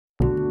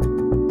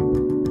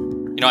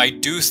I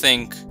do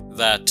think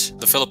that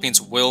the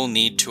Philippines will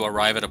need to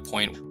arrive at a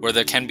point where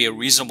there can be a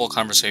reasonable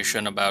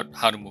conversation about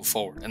how to move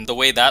forward. And the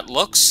way that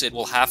looks, it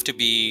will have to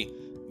be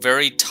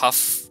very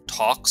tough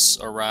talks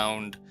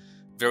around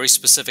very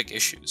specific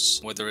issues,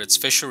 whether it's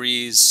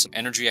fisheries,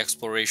 energy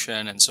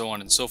exploration, and so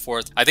on and so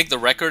forth. I think the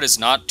record is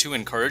not too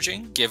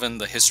encouraging given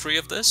the history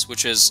of this,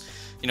 which is,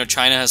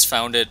 China has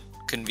found it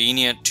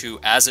convenient to,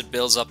 as it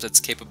builds up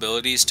its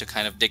capabilities, to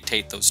kind of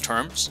dictate those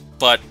terms.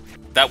 But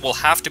that will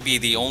have to be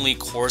the only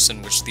course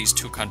in which these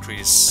two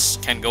countries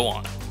can go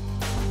on.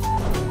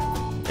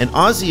 And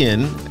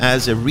ASEAN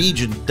as a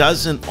region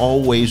doesn't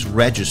always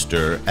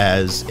register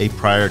as a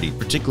priority,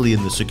 particularly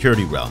in the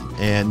security realm.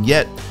 And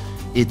yet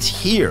it's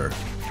here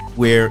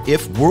where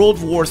if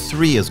World War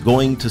III is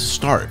going to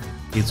start,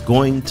 it's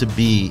going to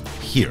be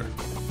here,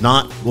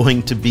 not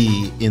going to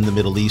be in the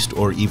Middle East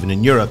or even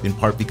in Europe, in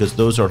part because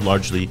those are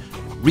largely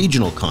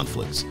regional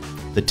conflicts.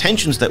 The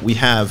tensions that we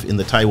have in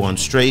the Taiwan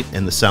Strait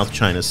and the South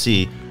China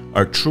Sea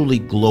are truly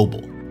global.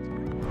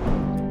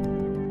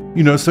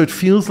 So it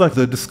feels like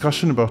the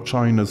discussion about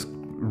China's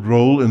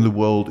role in the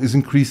world is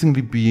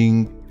increasingly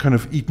being kind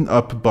of eaten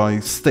up by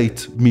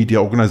state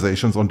media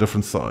organizations on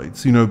different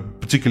sides,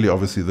 particularly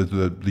obviously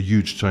the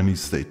huge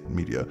Chinese state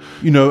media,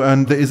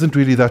 and there isn't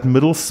really that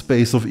middle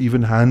space of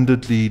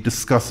even-handedly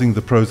discussing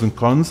the pros and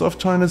cons of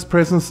China's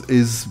presence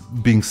is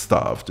being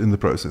starved in the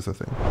process, I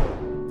think.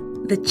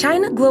 The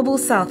China Global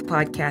South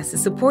podcast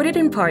is supported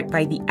in part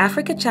by the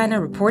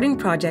Africa-China Reporting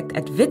Project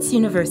at Wits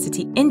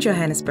University in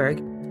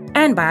Johannesburg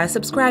and by our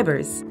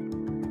subscribers.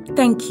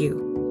 Thank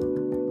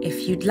you.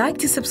 If you'd like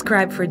to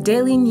subscribe for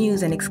daily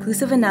news and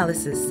exclusive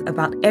analysis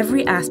about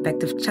every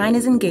aspect of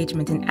China's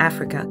engagement in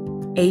Africa,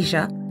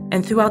 Asia,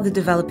 and throughout the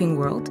developing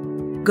world,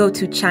 go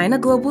to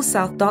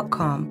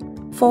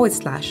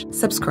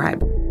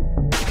ChinaGlobalSouth.com/subscribe.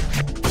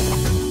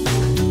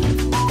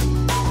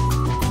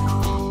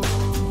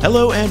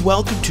 Hello and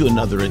welcome to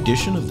another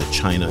edition of the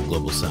China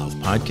Global South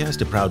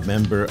podcast, a proud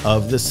member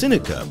of the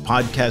Sinica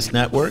Podcast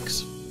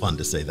Networks. Fun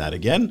to say that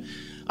again.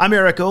 I'm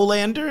Eric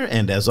Olander,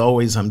 and as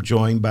always, I'm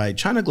joined by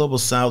China Global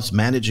South's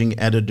managing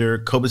editor,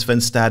 Cobus van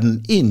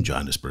Staden in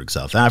Johannesburg,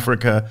 South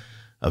Africa.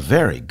 A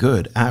very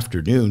good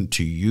afternoon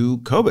to you,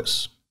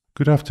 Cobus.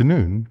 Good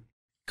afternoon.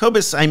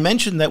 Cobus, I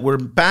mentioned that we're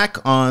back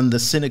on the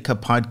Sinica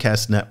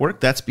Podcast Network.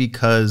 That's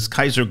because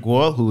Kaiser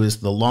Kuo, who is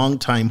the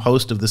longtime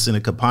host of the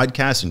Sinica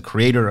Podcast and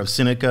creator of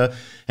Sinica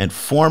and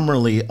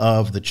formerly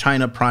of the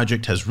China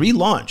Project, has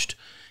relaunched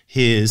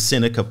his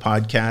Sinica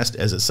Podcast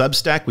as a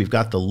Substack. We've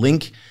got the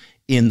link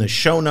in the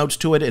show notes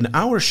to it, and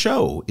our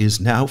show is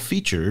now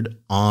featured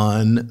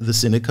on the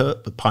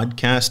Sinica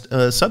Podcast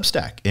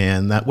Substack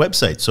and that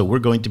website. So we're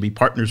going to be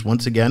partners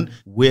once again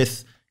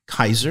with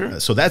Kaiser.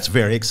 So that's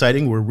very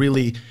exciting. We're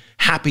really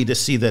happy to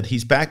see that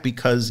he's back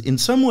because in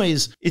some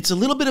ways it's a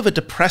little bit of a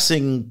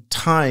depressing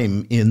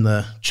time in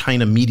the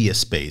China media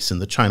space, in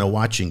the China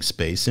watching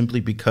space, simply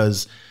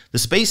because the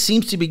space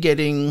seems to be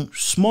getting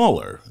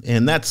smaller.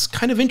 And that's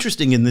kind of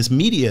interesting in this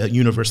media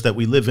universe that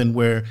we live in,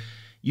 where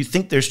you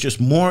think there's just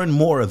more and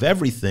more of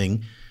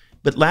everything.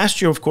 But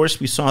last year, of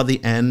course, we saw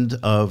the end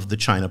of the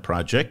China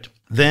Project.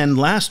 Then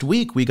last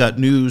week, we got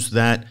news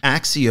that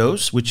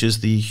Axios, which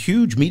is the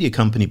huge media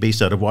company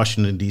based out of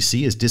Washington,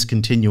 D.C., is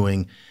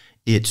discontinuing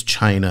its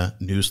China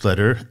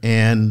newsletter.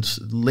 And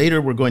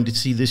later, we're going to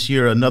see this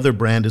year another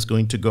brand is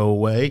going to go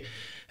away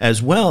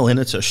as well. And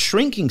it's a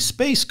shrinking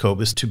space,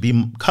 Cobus, to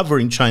be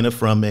covering China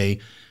from a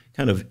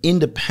kind of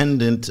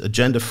independent,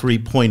 agenda-free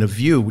point of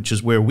view, which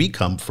is where we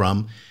come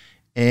from.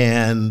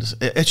 And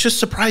it's just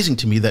surprising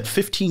to me that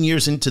 15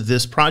 years into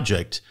this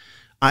project,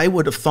 I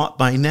would have thought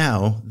by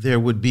now there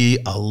would be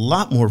a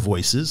lot more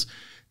voices,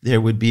 there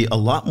would be a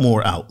lot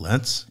more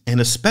outlets, and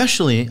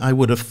especially I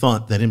would have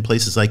thought that in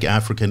places like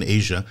Africa and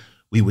Asia,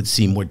 we would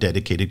see more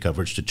dedicated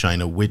coverage to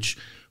China, which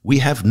we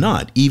have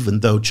not, even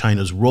though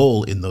China's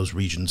role in those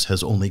regions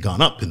has only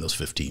gone up in those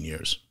 15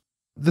 years.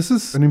 This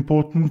is an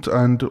important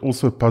and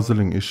also a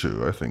puzzling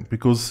issue, I think,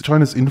 because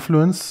China's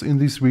influence in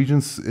these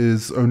regions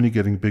is only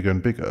getting bigger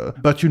and bigger.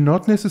 But you're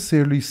not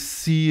necessarily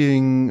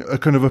seeing a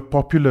kind of a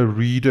popular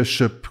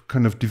readership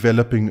kind of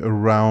developing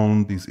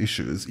around these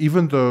issues,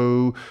 even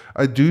though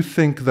I do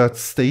think that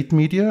state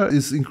media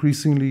is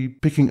increasingly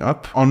picking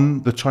up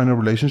on the China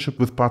relationship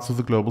with parts of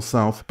the global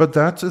south. But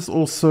that is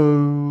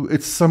also,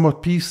 it's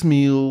somewhat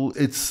piecemeal.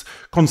 It's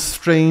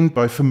constrained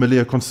by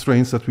familiar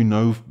constraints that we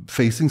know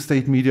facing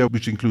state media,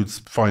 which includes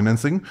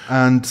financing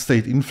and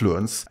state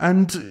influence.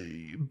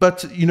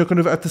 But, kind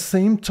of at the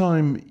same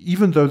time,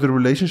 even though the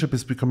relationship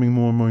is becoming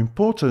more and more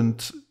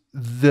important,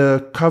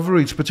 the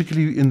coverage,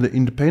 particularly in the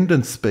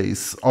independent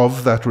space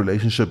of that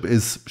relationship,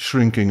 is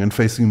shrinking and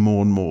facing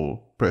more and more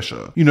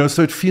pressure.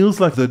 So it feels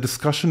like the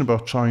discussion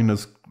about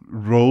China's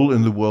role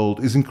in the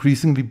world is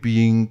increasingly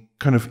being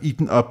kind of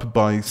eaten up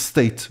by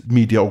state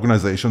media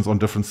organizations on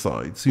different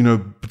sides,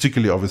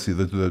 particularly obviously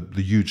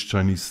the huge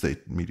Chinese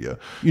state media,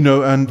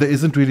 and there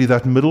isn't really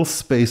that middle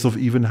space of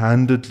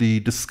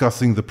even-handedly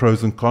discussing the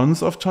pros and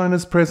cons of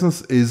China's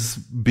presence is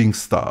being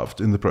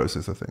starved in the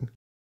process, I think.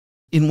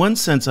 In one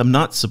sense, I'm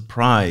not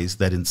surprised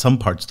that in some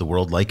parts of the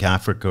world, like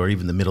Africa or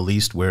even the Middle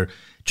East, where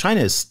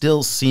China is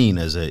still seen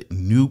as a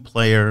new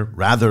player,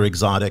 rather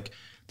exotic,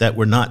 that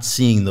we're not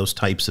seeing those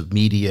types of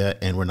media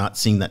and we're not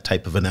seeing that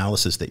type of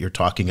analysis that you're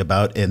talking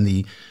about and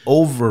the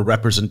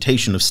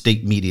over-representation of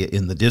state media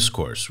in the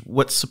discourse.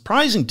 What's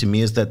surprising to me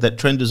is that that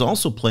trend is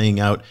also playing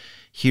out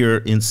here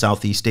in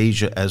Southeast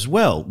Asia as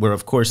well, where,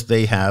 of course,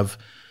 they have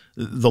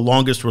the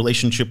longest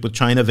relationship with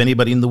China of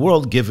anybody in the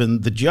world,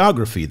 given the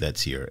geography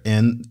that's here.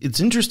 And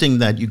it's interesting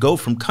that you go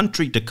from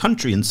country to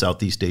country in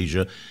Southeast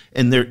Asia,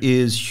 and there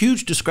is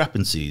huge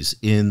discrepancies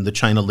in the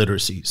China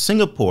literacy.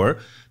 Singapore,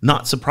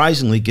 not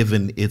surprisingly,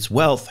 given its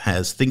wealth,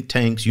 has think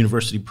tanks,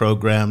 university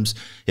programs.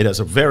 It has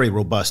a very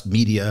robust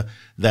media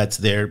that's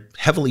there,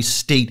 heavily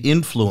state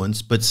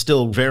influenced, but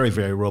still very,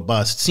 very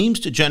robust. Seems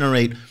to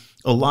generate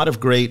a lot of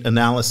great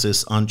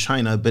analysis on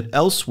China, but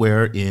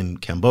elsewhere in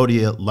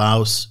Cambodia,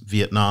 Laos,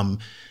 Vietnam,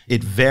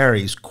 it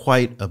varies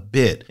quite a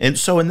bit. And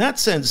so in that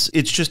sense,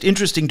 it's just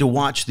interesting to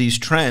watch these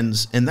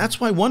trends. And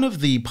that's why one of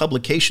the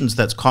publications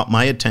that's caught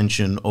my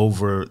attention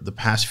over the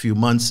past few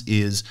months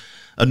is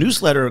a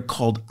newsletter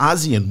called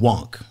ASEAN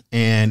Wonk.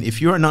 And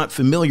if you're not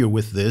familiar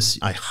with this,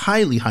 I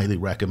highly, highly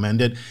recommend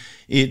it.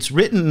 It's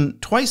written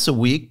twice a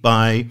week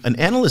by an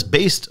analyst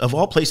based, of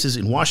all places,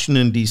 in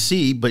Washington,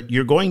 D.C., but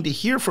you're going to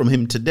hear from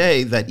him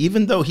today that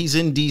even though he's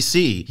in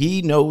D.C.,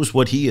 he knows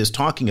what he is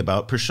talking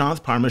about.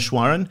 Prashanth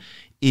Parmeswaran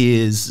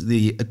is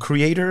the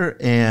creator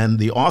and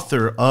the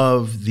author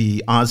of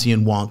the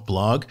ASEAN Wonk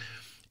blog.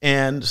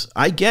 And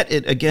I get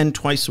it again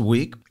twice a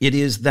week. It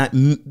is that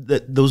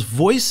those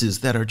voices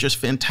that are just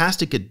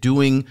fantastic at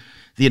doing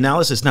the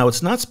analysis. Now,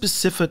 it's not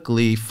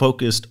specifically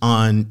focused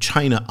on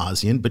China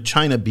ASEAN, but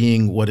China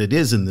being what it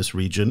is in this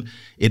region,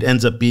 it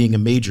ends up being a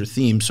major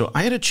theme. So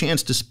I had a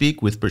chance to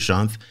speak with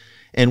Prashanth,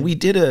 and we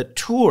did a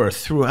tour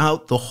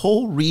throughout the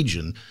whole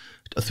region,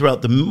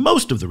 throughout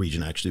most of the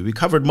region, actually. We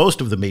covered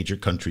most of the major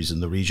countries in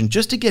the region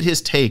just to get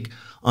his take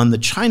on the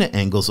China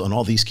angles on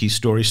all these key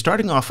stories,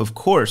 starting off, of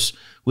course,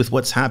 with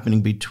what's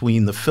happening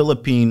between the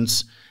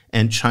Philippines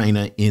and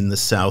China in the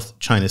South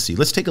China Sea.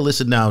 Let's take a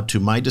listen now to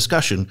my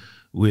discussion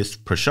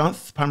with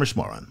Prashanth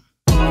Parmeswaran.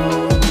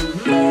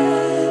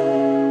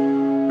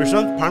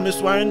 Prashanth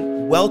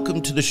Parmeswaran,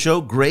 welcome to the show.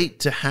 Great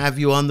to have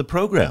you on the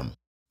program.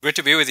 Great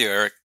to be with you,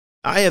 Eric.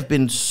 I have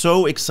been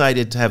so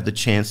excited to have the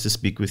chance to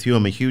speak with you.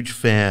 I'm a huge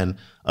fan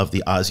of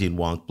the ASEAN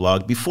Wonk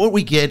blog. Before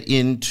we get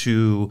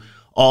into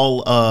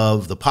all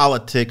of the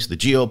politics, the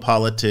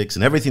geopolitics,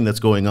 and everything that's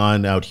going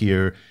on out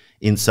here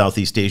in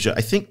Southeast Asia,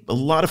 I think a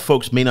lot of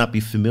folks may not be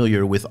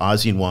familiar with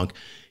ASEAN Wonk.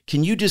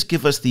 Can you just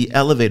give us the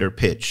elevator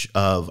pitch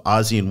of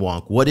ASEAN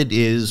Wonk, what it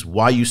is,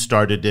 why you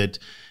started it,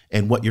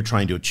 and what you're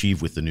trying to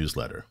achieve with the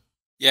newsletter?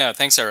 Yeah,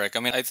 thanks, Eric.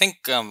 I mean, I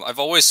think I've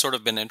always sort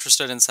of been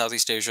interested in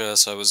Southeast Asia.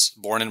 So I was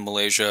born in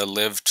Malaysia,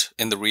 lived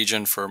in the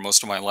region for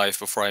most of my life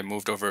before I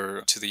moved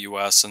over to the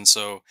US. And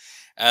so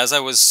as I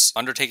was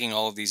undertaking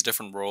all of these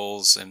different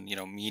roles in,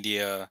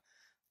 media,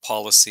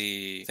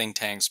 policy, think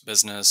tanks,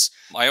 business,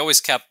 I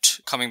always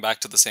kept coming back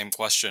to the same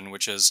question,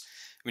 which is,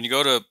 when you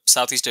go to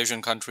Southeast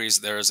Asian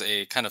countries, there's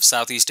a kind of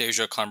Southeast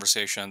Asia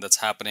conversation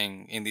that's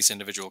happening in these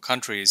individual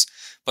countries.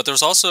 But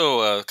there's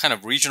also a kind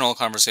of regional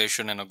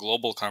conversation and a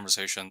global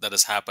conversation that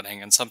is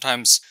happening. And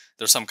sometimes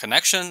there's some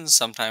connections,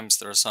 sometimes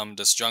there are some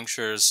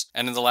disjunctures.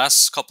 And in the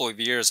last couple of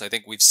years, I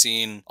think we've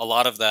seen a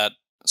lot of that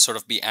sort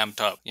of be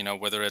amped up,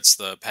 whether it's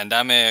the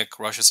pandemic,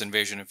 Russia's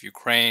invasion of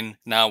Ukraine,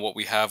 now what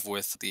we have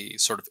with the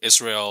sort of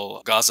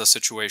Israel-Gaza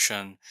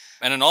situation.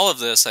 And in all of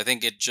this, I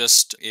think it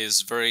just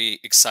is very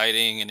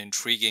exciting and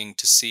intriguing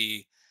to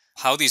see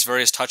how these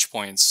various touch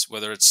points,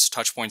 whether it's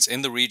touch points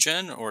in the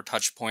region or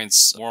touch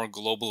points more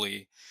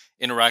globally,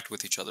 interact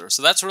with each other.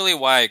 So that's really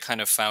why I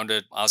kind of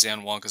founded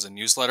ASEAN Wonk as a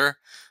newsletter.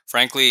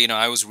 Frankly,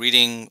 I was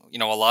reading,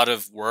 a lot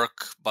of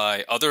work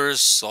by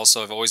others.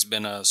 Also, I've always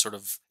been a sort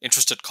of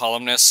interested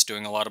columnist,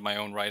 doing a lot of my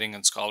own writing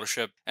and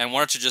scholarship, and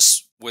wanted to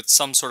just, with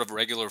some sort of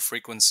regular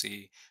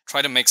frequency,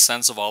 try to make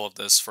sense of all of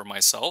this for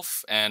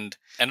myself, and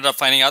ended up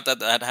finding out that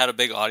that had a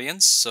big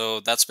audience.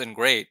 So that's been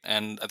great.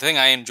 And the thing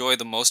I enjoy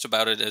the most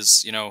about it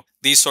is,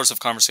 these sorts of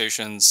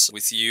conversations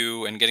with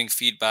you and getting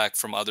feedback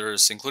from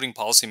others, including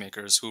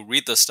policymakers who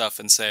read this stuff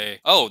and say,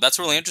 oh, that's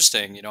really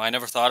interesting. I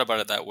never thought about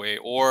it that way.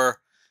 Or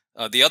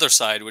the other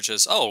side, which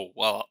is, oh,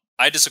 well,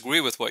 I disagree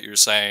with what you're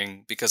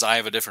saying because I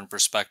have a different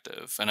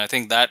perspective. And I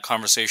think that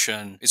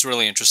conversation is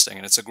really interesting,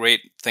 and it's a great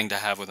thing to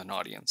have with an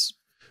audience.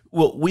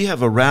 Well, we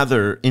have a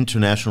rather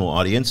international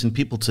audience, and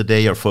people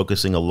today are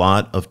focusing a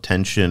lot of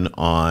tension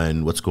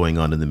on what's going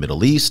on in the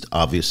Middle East,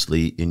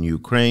 obviously in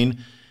Ukraine.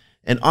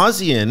 And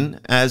ASEAN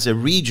as a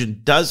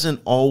region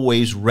doesn't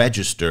always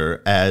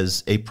register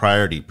as a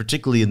priority,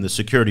 particularly in the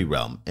security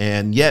realm.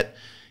 And yet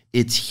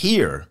it's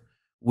here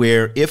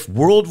where if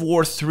World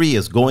War III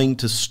is going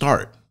to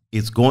start,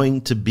 it's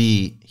going to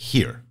be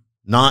here,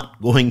 not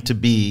going to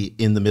be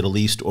in the Middle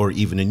East or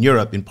even in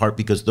Europe, in part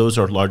because those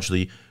are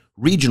largely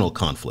regional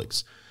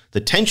conflicts.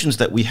 The tensions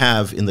that we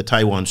have in the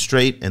Taiwan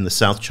Strait and the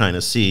South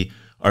China Sea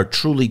are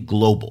truly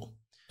global.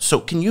 So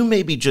can you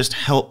maybe just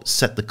help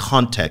set the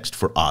context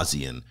for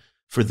ASEAN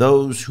for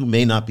those who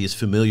may not be as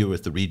familiar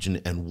with the region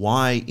and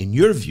why, in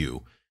your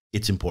view,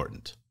 it's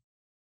important?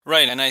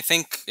 Right, and I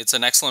think it's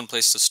an excellent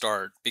place to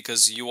start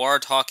because you are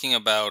talking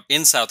about,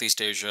 in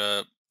Southeast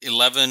Asia,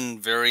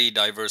 11 very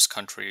diverse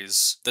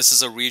countries. This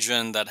is a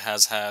region that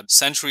has had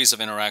centuries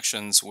of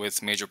interactions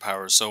with major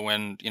powers. So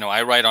when,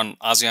 I write on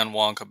ASEAN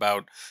Wonk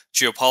about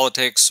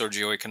geopolitics or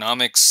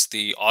geoeconomics,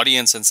 the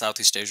audience in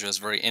Southeast Asia is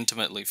very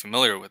intimately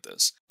familiar with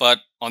this. But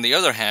on the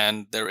other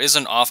hand, there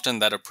isn't often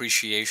that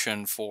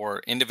appreciation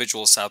for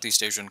individual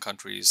Southeast Asian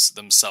countries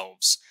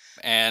themselves.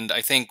 And I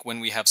think when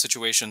we have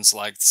situations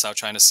like the South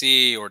China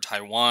Sea or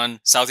Taiwan,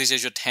 Southeast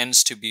Asia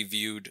tends to be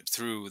viewed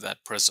through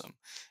that prism.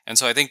 And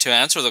so I think to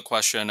answer the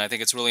question, I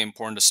think it's really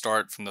important to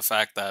start from the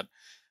fact that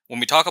when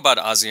we talk about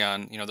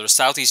ASEAN, there's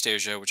Southeast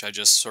Asia, which I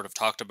just sort of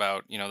talked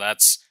about,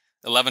 that's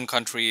 11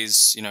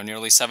 countries,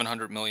 nearly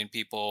 700 million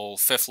people,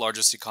 fifth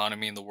largest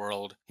economy in the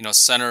world,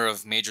 center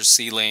of major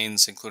sea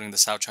lanes, including the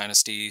South China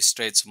Sea,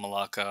 Straits of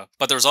Malacca.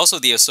 But there's also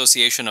the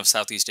Association of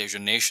Southeast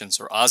Asian Nations,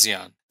 or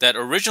ASEAN, that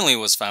originally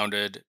was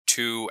founded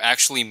to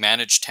actually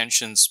manage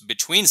tensions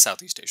between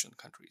Southeast Asian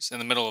countries in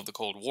the middle of the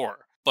Cold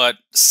War. But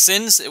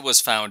since it was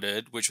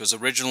founded, which was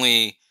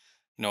originally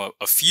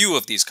a few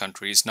of these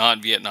countries,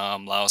 not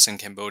Vietnam, Laos, and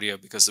Cambodia,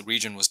 because the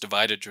region was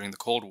divided during the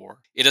Cold War.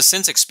 It has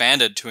since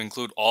expanded to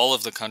include all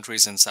of the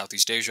countries in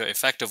Southeast Asia,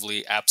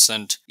 effectively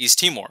absent East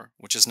Timor,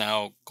 which is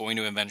now going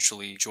to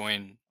eventually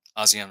join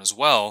ASEAN as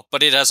well.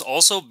 But it has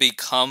also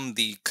become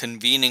the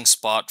convening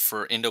spot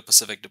for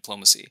Indo-Pacific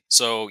diplomacy.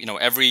 So,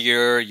 every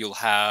year you'll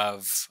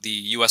have the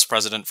US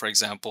president, for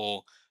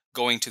example,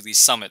 going to these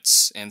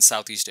summits in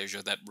Southeast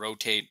Asia that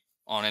rotate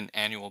on an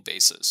annual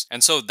basis.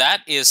 And so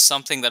that is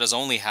something that has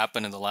only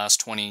happened in the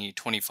last 20,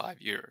 25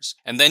 years.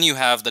 And then you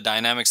have the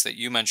dynamics that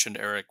you mentioned,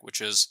 Eric,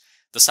 which is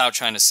the South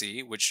China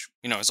Sea, which,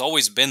 has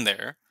always been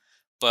there,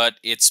 but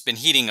it's been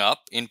heating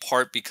up in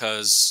part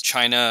because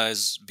China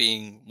is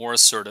being more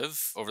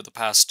assertive over the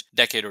past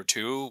decade or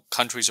two.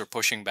 Countries are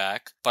pushing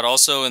back, but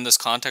also in this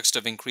context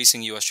of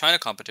increasing US-China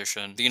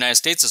competition, the United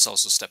States is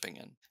also stepping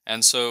in.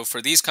 And so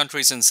for these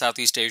countries in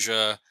Southeast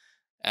Asia,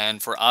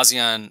 and for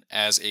ASEAN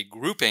as a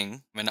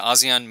grouping, when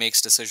ASEAN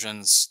makes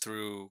decisions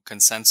through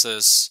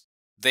consensus,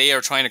 they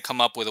are trying to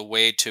come up with a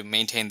way to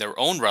maintain their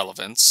own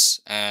relevance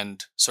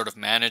and sort of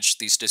manage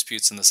these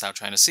disputes in the South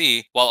China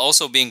Sea, while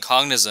also being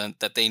cognizant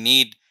that they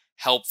need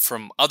help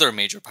from other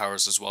major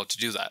powers as well to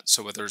do that.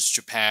 So whether it's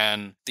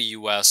Japan, the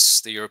US,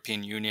 the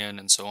European Union,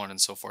 and so on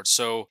and so forth.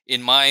 So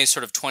in my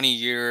sort of 20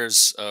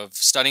 years of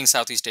studying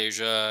Southeast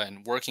Asia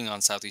and working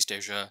on Southeast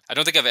Asia, I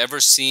don't think I've ever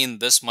seen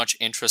this much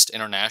interest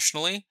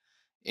internationally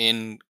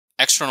in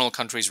external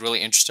countries really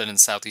interested in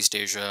Southeast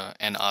Asia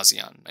and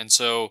ASEAN. And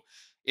so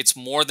it's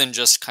more than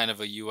just kind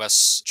of a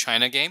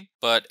US-China game.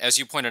 But as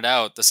you pointed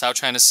out, the South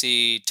China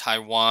Sea,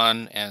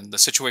 Taiwan, and the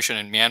situation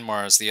in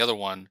Myanmar is the other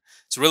one.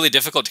 It's really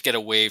difficult to get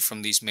away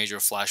from these major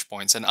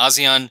flashpoints. And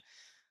ASEAN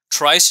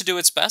tries to do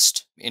its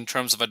best in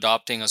terms of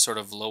adopting a sort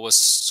of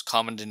lowest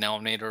common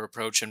denominator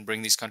approach and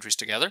bring these countries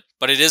together.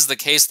 But it is the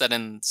case that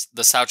in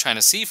the South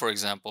China Sea, for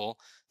example,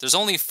 there's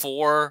only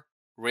 4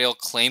 real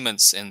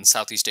claimants in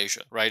Southeast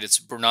Asia, right? It's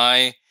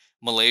Brunei,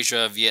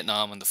 Malaysia,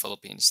 Vietnam, and the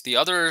Philippines. The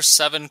other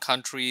 7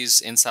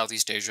 countries in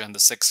Southeast Asia and the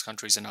 6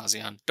 countries in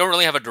ASEAN don't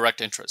really have a direct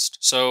interest.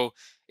 So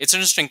it's an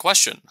interesting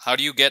question. How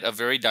do you get a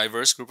very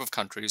diverse group of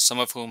countries, some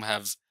of whom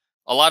have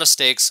a lot of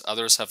stakes,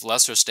 others have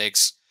lesser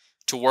stakes,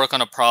 to work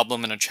on a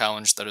problem and a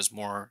challenge that is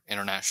more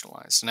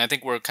internationalized? And I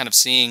think we're kind of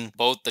seeing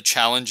both the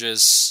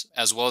challenges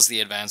as well as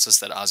the advances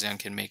that ASEAN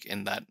can make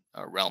in that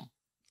realm.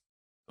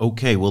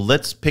 Okay, well,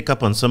 let's pick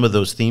up on some of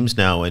those themes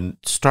now and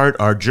start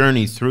our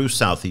journey through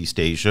Southeast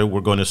Asia.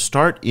 We're going to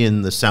start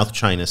in the South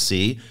China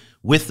Sea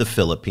with the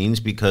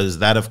Philippines because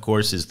that, of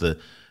course, is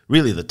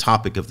really the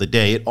topic of the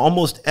day.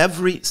 Almost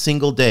every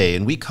single day,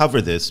 and we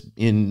cover this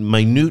in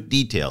minute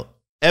detail,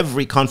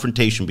 every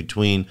confrontation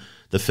between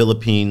the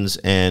Philippines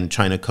and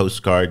China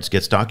Coast Guards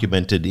gets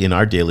documented in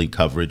our daily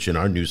coverage, in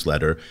our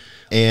newsletter.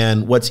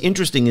 And what's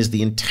interesting is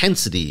the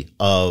intensity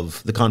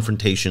of the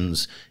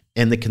confrontations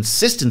and the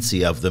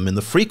consistency of them and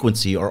the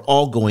frequency are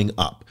all going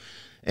up.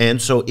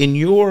 And so in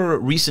your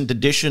recent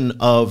edition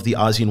of the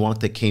ASEAN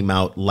Wonk that came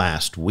out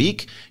last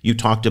week, you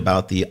talked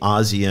about the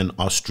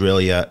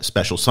ASEAN-Australia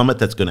Special Summit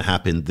that's going to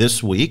happen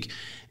this week.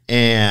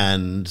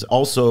 And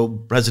also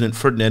President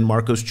Ferdinand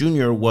Marcos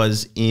Jr.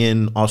 was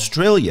in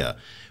Australia,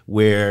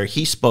 where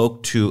he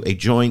spoke to a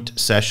joint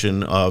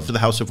session of the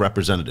House of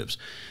Representatives.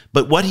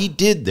 But what he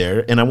did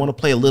there, and I want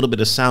to play a little bit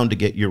of sound to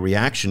get your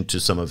reaction to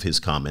some of his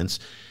comments,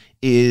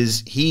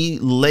 is he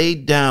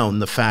laid down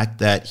the fact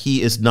that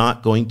he is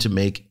not going to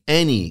make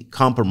any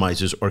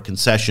compromises or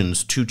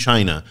concessions to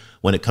China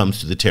when it comes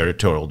to the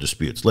territorial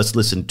disputes. Let's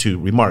listen to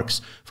remarks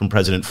from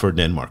President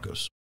Ferdinand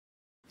Marcos.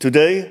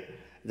 Today,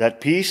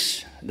 that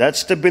peace, that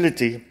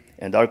stability,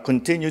 and our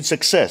continued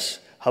success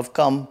have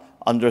come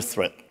under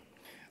threat.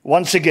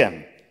 Once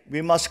again,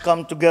 we must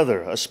come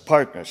together as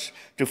partners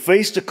to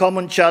face the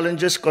common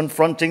challenges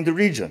confronting the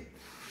region.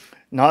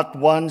 Not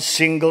one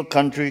single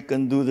country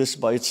can do this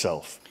by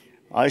itself.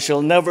 I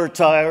shall never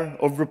tire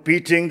of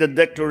repeating the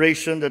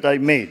declaration that I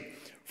made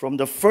from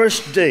the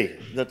first day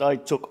that I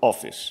took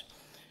office.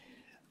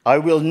 I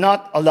will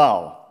not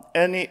allow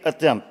any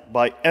attempt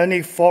by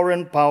any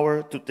foreign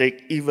power to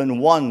take even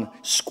 1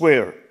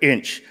 square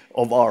inch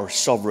of our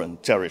sovereign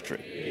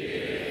territory.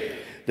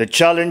 The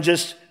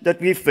challenges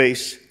that we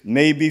face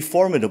may be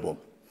formidable,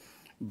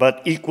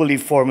 but equally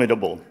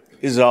formidable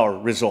is our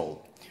resolve.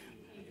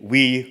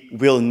 We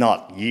will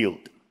not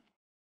yield.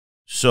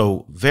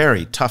 So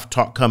very tough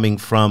talk coming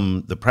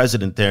from the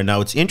president there. Now,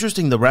 it's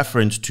interesting the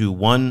reference to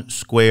 1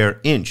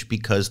 square inch,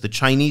 because the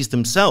Chinese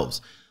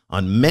themselves,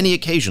 on many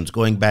occasions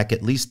going back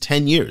at least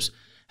 10 years,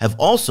 have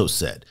also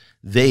said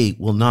they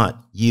will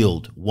not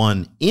yield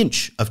 1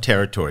 inch of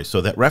territory.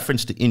 So that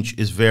reference to inch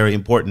is very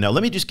important. Now,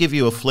 let me just give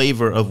you a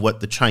flavor of what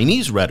the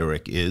Chinese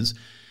rhetoric is.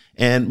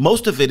 And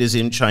most of it is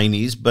in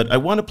Chinese, but I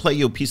want to play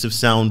you a piece of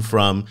sound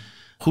from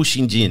Hu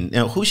Xinjin.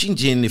 Now, Hu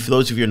Xinjin, if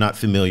those of you are not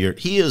familiar,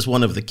 he is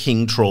one of the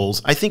king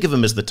trolls. I think of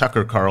him as the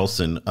Tucker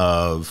Carlson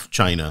of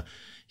China.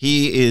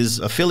 He is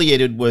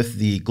affiliated with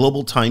the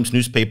Global Times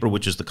newspaper,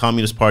 which is the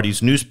Communist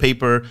Party's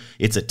newspaper.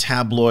 It's a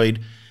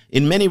tabloid.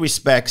 In many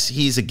respects,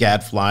 he's a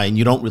gadfly, and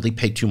you don't really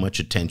pay too much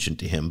attention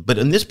to him. But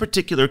in this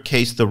particular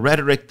case, the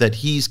rhetoric that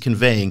he's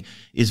conveying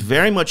is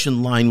very much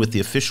in line with the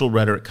official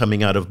rhetoric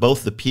coming out of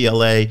both the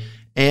PLA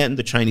and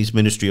the Chinese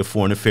Ministry of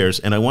Foreign Affairs.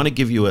 And I want to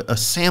give you a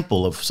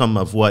sample of some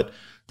of what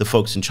the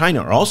folks in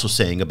China are also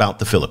saying about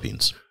the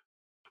Philippines.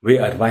 We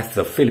advise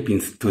the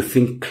Philippines to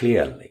think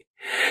clearly.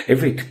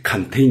 If it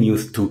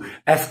continues to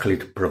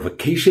escalate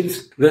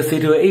provocations, the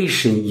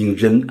situation in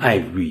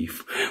Renai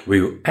Reef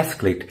will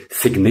escalate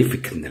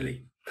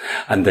significantly,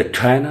 and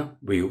China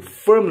will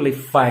firmly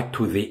fight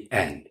to the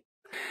end.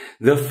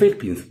 The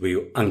Philippines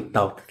will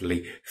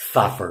undoubtedly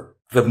suffer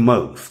the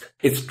most.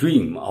 Its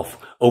dream of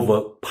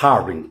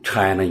overpowering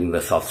China in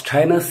the South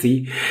China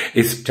Sea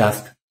is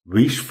just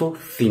wishful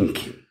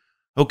thinking.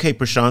 Okay,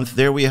 Prashanth,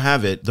 there we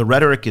have it. The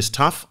rhetoric is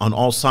tough on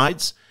all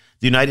sides.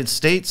 The United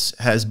States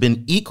has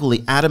been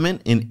equally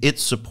adamant in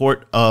its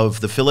support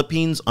of the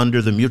Philippines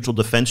under the Mutual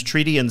Defense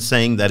Treaty, and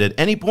saying that at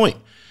any point,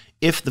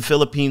 if the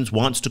Philippines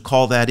wants to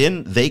call that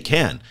in, they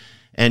can.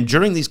 And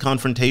during these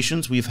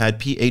confrontations, we've had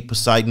P-8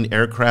 Poseidon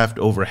aircraft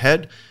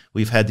overhead.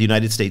 We've had the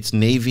United States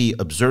Navy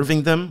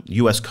observing them.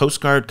 U.S. Coast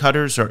Guard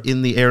cutters are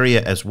in the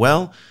area as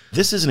well.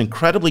 This is an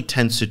incredibly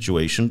tense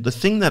situation. The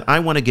thing that I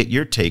want to get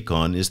your take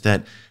on is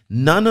that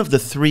none of the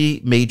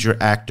 3 major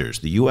actors,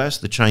 the U.S.,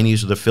 the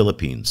Chinese, or the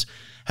Philippines,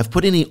 have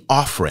put any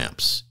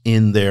off-ramps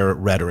in their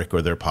rhetoric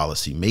or their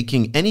policy,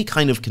 making any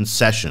kind of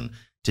concession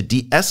to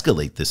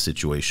de-escalate this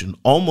situation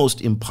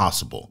almost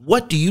impossible.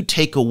 What do you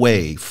take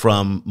away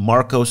from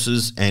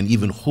Marcos's and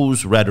even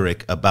Hu's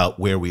rhetoric about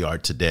where we are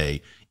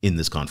today in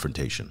this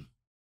confrontation?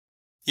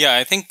 Yeah,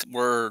 I think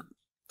we're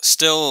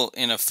still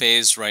in a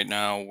phase right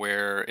now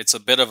where it's a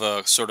bit of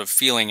a sort of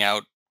feeling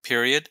out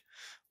period,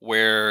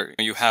 where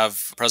you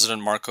have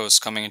President Marcos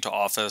coming into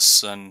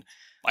office, and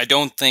I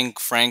don't think,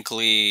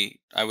 frankly,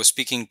 I was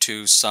speaking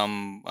to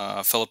some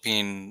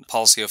Philippine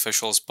policy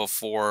officials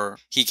before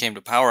he came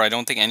to power. I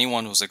don't think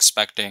anyone was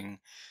expecting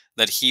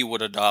that he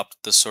would adopt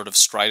this sort of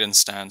strident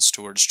stance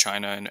towards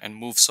China and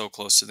move so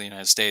close to the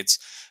United States.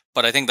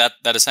 But I think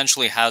that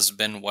essentially has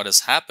been what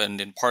has happened,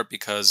 in part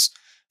because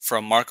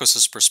from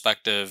Marcos's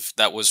perspective,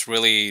 that was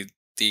really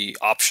the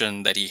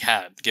option that he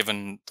had,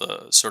 given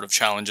the sort of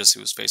challenges he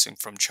was facing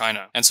from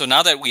China. And so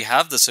now that we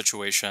have the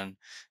situation,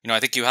 I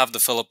think you have the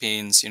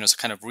Philippines,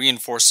 kind of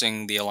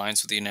reinforcing the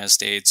alliance with the United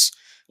States,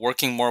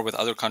 working more with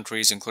other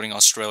countries, including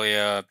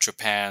Australia,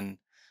 Japan,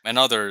 and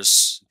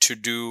others, to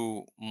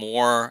do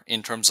more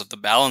in terms of the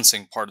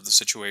balancing part of the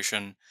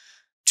situation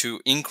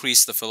to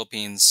increase the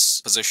Philippines'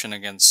 position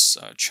against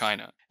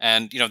China.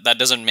 And, that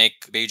doesn't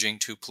make Beijing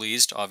too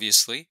pleased,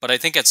 obviously. But I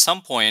think at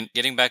some point,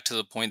 getting back to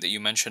the point that you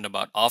mentioned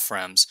about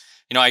off-ramps,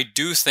 I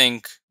do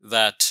think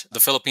that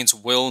the Philippines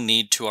will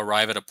need to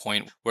arrive at a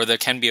point where there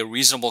can be a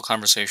reasonable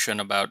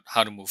conversation about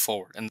how to move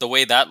forward. And the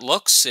way that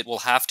looks, it will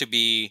have to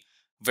be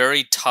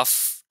very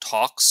tough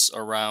talks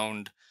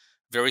around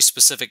very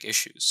specific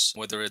issues,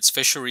 whether it's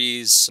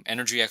fisheries,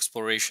 energy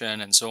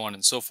exploration, and so on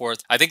and so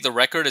forth. I think the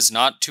record is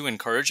not too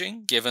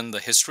encouraging given the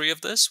history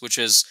of this, which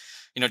is,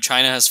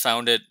 China has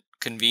found it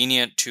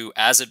convenient to,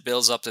 as it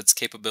builds up its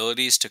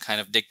capabilities, to kind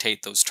of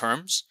dictate those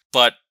terms.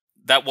 But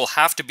that will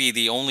have to be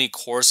the only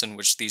course in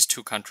which these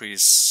two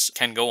countries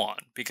can go on,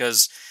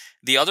 because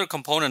the other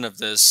component of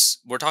this,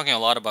 we're talking a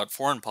lot about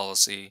foreign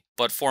policy,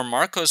 but for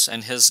Marcos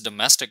and his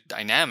domestic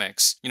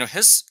dynamics,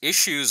 his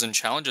issues and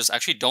challenges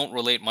actually don't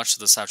relate much to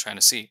the South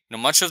China Sea.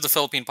 Much of the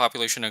Philippine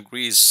population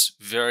agrees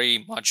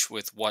very much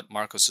with what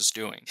Marcos is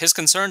doing. His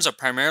concerns are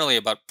primarily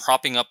about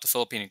propping up the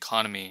Philippine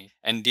economy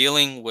and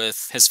dealing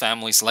with his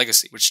family's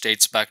legacy, which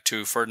dates back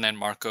to Ferdinand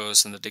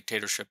Marcos and the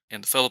dictatorship in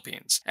the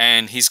Philippines.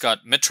 And he's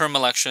got midterm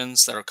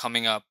elections that are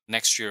coming up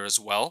next year as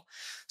well.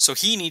 So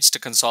he needs to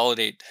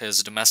consolidate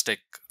his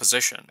domestic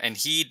position, and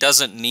he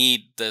doesn't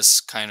need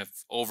this kind of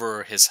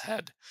over his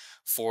head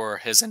for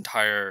his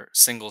entire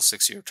single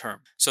 6-year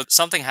term. So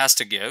something has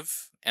to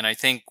give. And I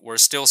think we're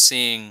still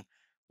seeing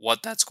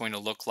what that's going to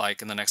look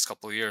like in the next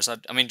couple of years.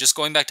 I mean, just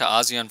going back to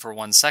ASEAN for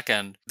 1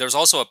 second, there's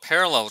also a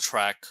parallel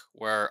track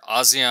where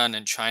ASEAN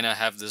and China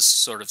have this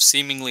sort of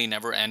seemingly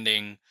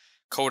never-ending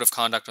code of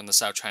conduct on the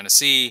South China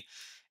Sea.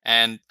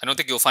 And I don't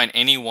think you'll find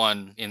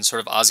anyone in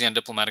sort of ASEAN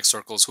diplomatic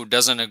circles who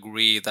doesn't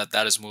agree that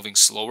that is moving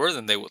slower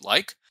than they would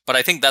like. But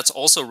I think that's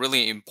also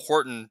really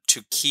important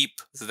to keep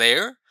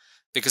there,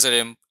 because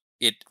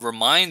it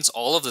reminds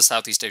all of the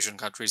Southeast Asian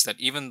countries that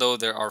even though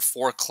there are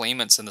 4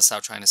 claimants in the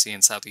South China Sea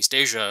and Southeast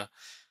Asia,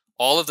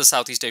 all of the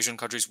Southeast Asian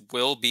countries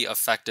will be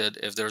affected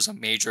if there's a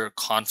major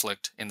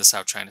conflict in the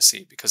South China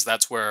Sea, because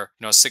that's where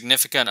a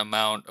significant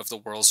amount of the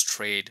world's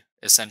trade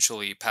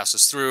essentially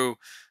passes through.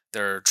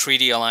 There are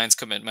treaty alliance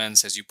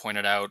commitments, as you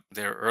pointed out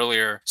there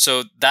earlier.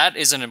 So that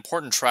is an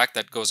important track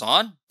that goes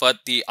on, but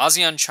the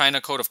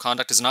ASEAN-China Code of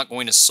Conduct is not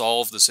going to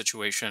solve the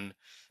situation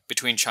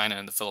between China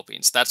and the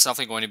Philippines. That's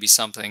definitely going to be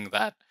something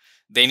that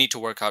they need to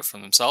work out for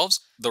themselves.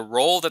 The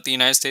role that the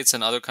United States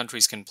and other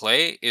countries can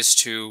play is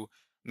to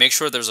make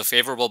sure there's a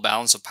favorable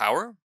balance of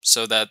power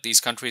so that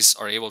these countries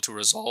are able to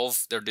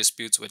resolve their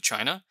disputes with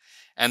China,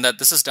 and that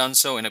this is done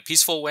so in a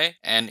peaceful way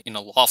and in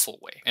a lawful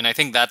way. And I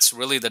think that's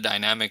really the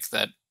dynamic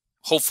that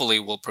hopefully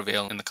will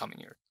prevail in the coming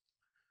year.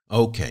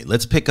 Okay,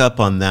 let's pick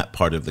up on that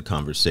part of the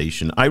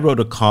conversation. I wrote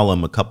a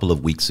column a couple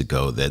of weeks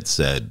ago that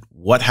said,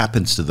 what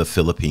happens to the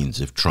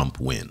Philippines if Trump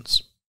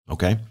wins?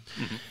 Okay?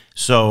 Mm-hmm.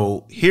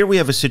 So here we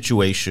have a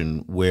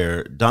situation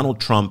where Donald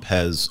Trump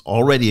has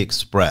already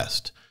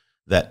expressed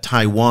that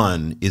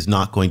Taiwan is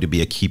not going to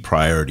be a key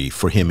priority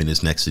for him in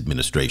his next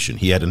administration.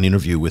 He had an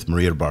interview with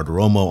Maria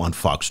Bartiromo on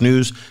Fox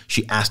News.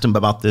 She asked him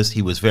about this.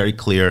 He was very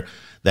clear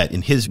that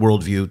in his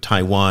worldview,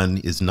 Taiwan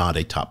is not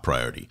a top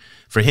priority.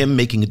 For him,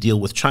 making a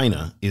deal with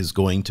China is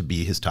going to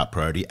be his top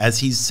priority, as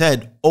he's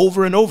said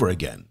over and over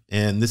again.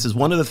 And this is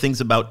one of the things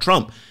about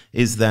Trump,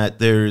 is that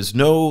there's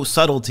no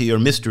subtlety or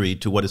mystery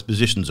to what his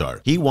positions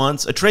are. He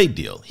wants a trade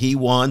deal. He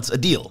wants a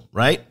deal,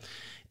 right?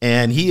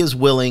 And he is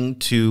willing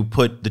to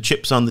put the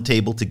chips on the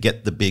table to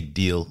get the big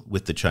deal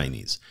with the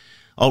Chinese.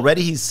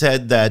 Already he's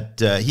said that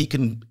he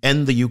can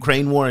end the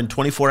Ukraine war in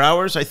 24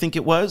 hours, I think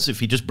it was, if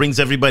he just brings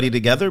everybody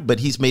together. But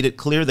he's made it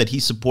clear that he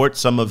supports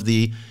some of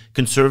the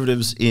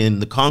conservatives in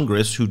the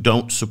Congress who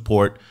don't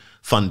support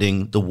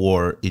funding the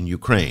war in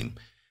Ukraine.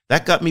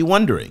 That got me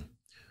wondering,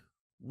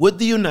 would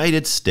the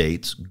United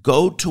States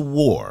go to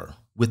war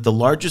with the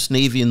largest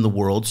navy in the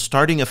world,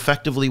 starting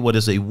effectively what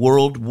is a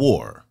world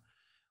war,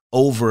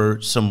 over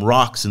some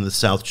rocks in the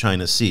South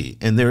China Sea?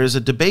 And there is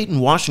a debate in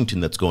Washington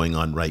that's going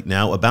on right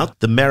now about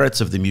the merits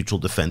of the mutual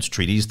defense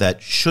treaties,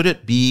 that should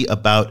it be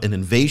about an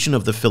invasion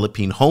of the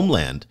Philippine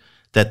homeland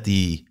that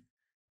the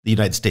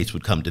United States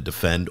would come to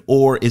defend,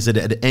 or is it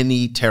at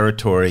any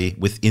territory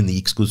within the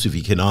exclusive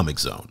economic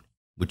zone,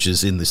 which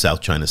is in the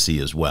South China Sea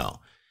as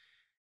well?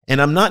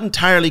 And I'm not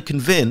entirely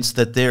convinced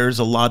that there's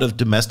a lot of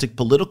domestic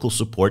political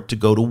support to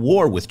go to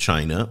war with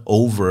China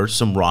over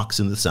some rocks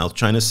in the South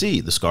China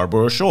Sea, the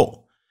Scarborough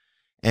Shoal.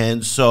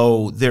 And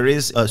so there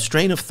is a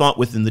strain of thought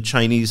within the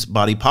Chinese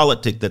body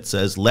politic that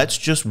says, let's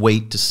just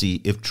wait to see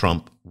if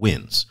Trump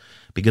wins.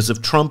 Because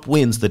if Trump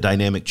wins, the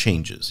dynamic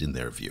changes in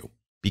their view.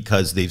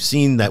 Because they've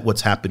seen that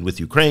what's happened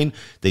with Ukraine,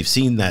 they've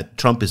seen that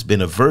Trump has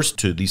been averse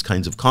to these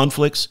kinds of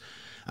conflicts.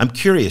 I'm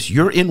curious,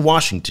 you're in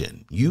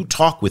Washington, you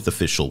talk with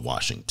official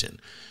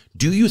Washington.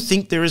 Do you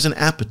think there is an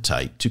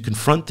appetite to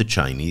confront the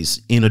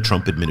Chinese in a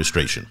Trump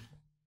administration?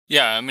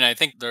 Yeah, I mean, I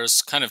think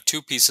there's kind of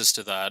 2 pieces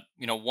to that.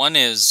 One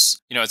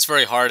is, it's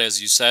very hard, as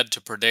you said,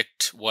 to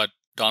predict what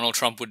Donald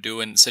Trump would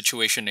do in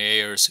situation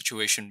A or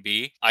situation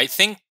B. I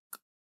think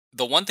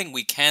the one thing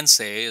we can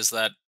say is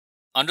that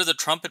under the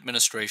Trump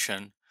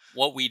administration,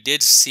 what we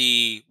did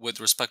see with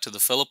respect to the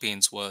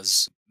Philippines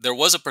was there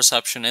was a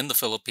perception in the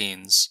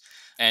Philippines.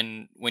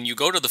 And when you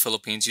go to the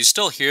Philippines, you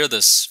still hear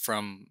this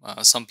from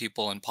some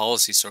people in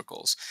policy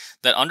circles,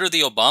 that under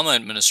the Obama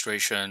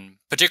administration,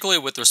 particularly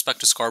with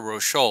respect to Scarborough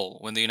Shoal,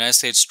 when the United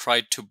States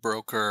tried to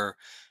broker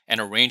an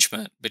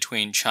arrangement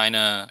between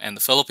China and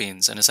the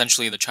Philippines, and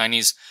essentially the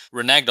Chinese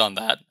reneged on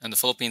that, and the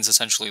Philippines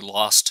essentially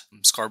lost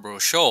Scarborough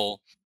Shoal,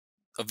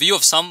 a view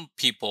of some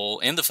people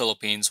in the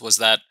Philippines was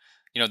that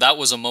that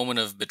was a moment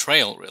of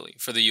betrayal, really,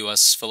 for the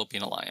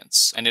U.S.-Philippine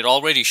alliance. And it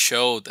already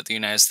showed that the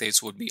United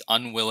States would be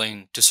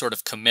unwilling to sort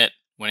of commit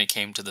when it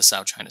came to the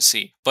South China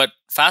Sea. But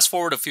fast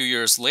forward a few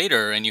years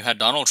later, and you had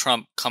Donald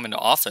Trump come into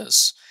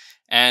office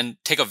and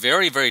take a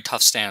very, very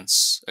tough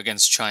stance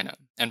against China.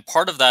 And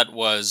part of that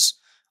was,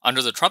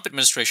 under the Trump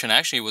administration,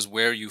 actually was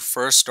where you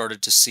first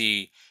started to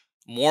see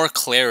more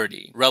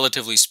clarity,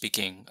 relatively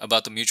speaking,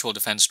 about the Mutual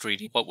Defense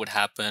Treaty, what would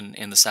happen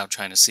in the South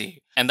China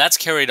Sea. And that's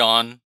carried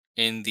on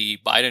in the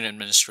Biden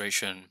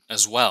administration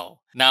as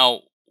well.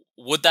 Now,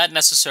 would that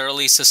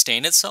necessarily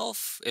sustain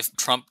itself if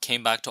Trump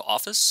came back to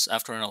office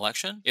after an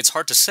election? It's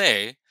hard to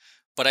say,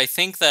 but I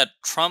think that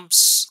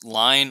Trump's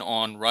line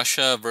on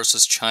Russia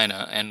versus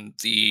China and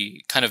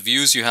the kind of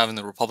views you have in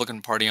the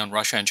Republican Party on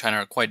Russia and China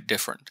are quite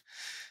different.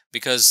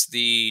 because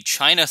the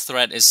China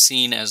threat is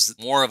seen as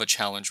more of a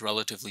challenge,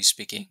 relatively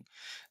speaking,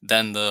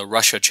 than the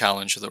Russia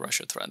challenge or the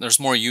Russia threat. There's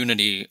more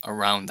unity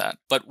around that.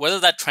 But whether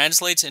that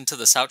translates into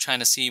the South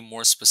China Sea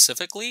more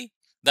specifically,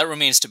 that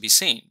remains to be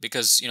seen,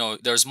 because,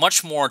 there's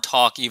much more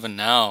talk even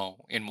now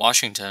in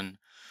Washington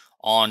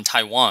on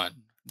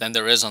Taiwan than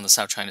there is on the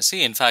South China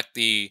Sea. In fact,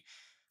 the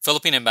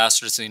Philippine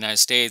ambassador to the United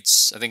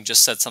States, I think,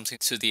 just said something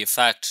to the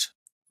effect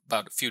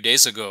about a few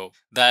days ago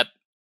that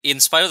in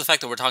spite of the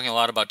fact that we're talking a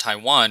lot about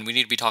Taiwan, we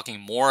need to be talking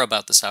more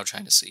about the South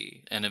China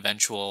Sea, an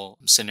eventual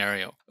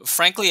scenario.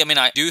 Frankly,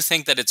 I do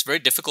think that it's very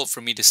difficult for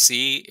me to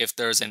see if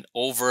there's an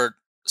overt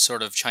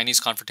sort of Chinese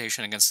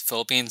confrontation against the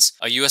Philippines,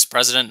 a U.S.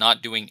 president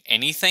not doing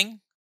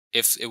anything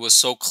if it was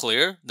so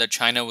clear that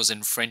China was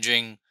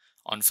infringing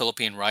on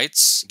Philippine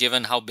rights,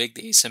 given how big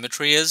the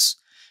asymmetry is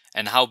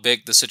and how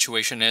big the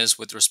situation is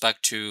with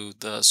respect to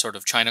the sort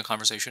of China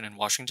conversation in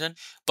Washington.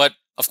 But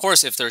of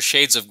course, if there's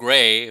shades of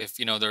gray, if,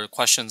 there are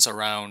questions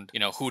around,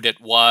 who did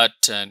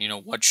what and,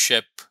 what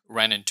ship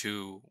ran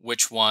into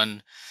which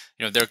one,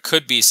 there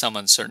could be some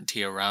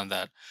uncertainty around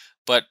that.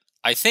 But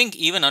I think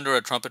even under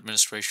a Trump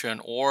administration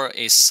or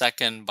a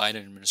second Biden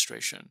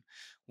administration,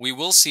 we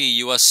will see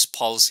U.S.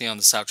 policy on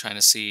the South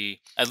China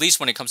Sea, at least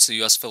when it comes to the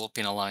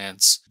U.S.-Philippine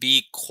alliance,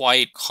 be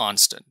quite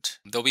constant.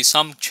 There'll be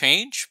some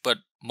change, but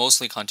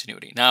mostly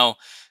continuity. Now,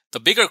 the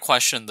bigger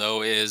question,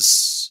 though,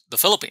 is the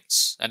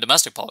Philippines and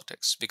domestic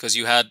politics, because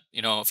you had,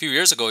 a few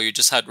years ago, you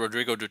just had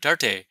Rodrigo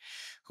Duterte,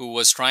 who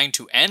was trying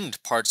to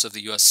end parts of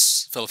the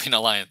U.S.-Philippine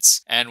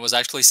alliance and was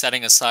actually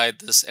setting aside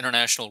this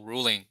international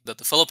ruling that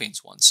the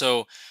Philippines won.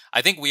 So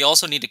I think we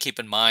also need to keep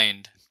in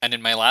mind, and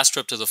in my last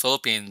trip to the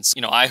Philippines,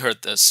 I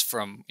heard this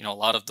from, a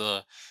lot of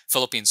the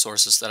Philippine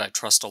sources that I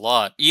trust a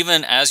lot.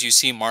 Even as you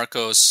see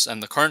Marcos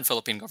and the current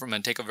Philippine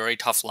government take a very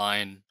tough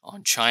line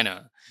on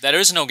China, there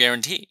is no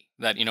guarantee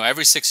that,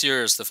 every 6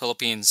 years the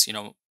Philippines,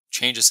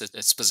 changes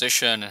its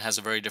position and has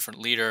a very different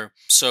leader.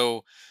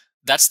 So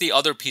that's the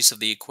other piece of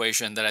the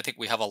equation that I think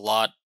we have a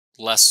lot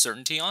less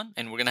certainty on.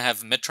 And we're going to have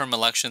midterm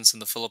elections in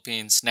the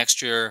Philippines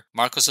next year.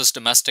 Marcos's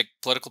domestic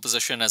political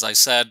position, as I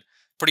said,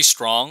 pretty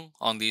strong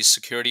on these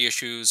security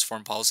issues,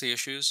 foreign policy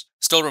issues.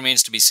 Still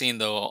remains to be seen,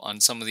 though, on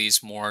some of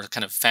these more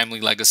kind of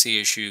family legacy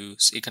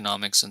issues,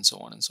 economics, and so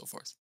on and so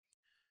forth.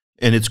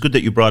 And it's good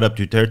that you brought up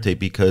Duterte,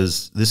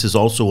 because this is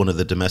also one of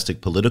the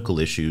domestic political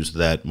issues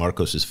that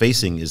Marcos is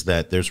facing, is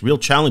that there's real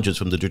challenges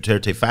from the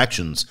Duterte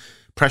factions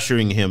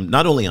pressuring him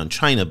not only on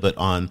China, but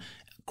on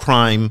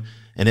crime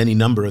and any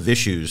number of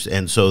issues.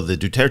 And so the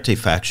Duterte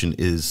faction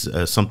is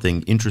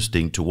something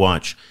interesting to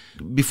watch.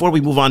 Before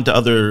we move on to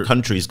other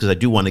countries, because I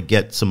do want to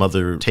get some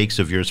other takes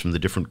of yours from the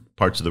different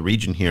parts of the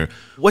region here,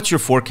 what's your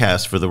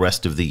forecast for the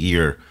rest of the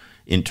year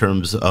in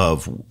terms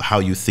of how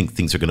you think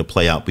things are going to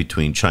play out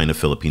between China,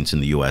 Philippines,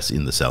 and the U.S.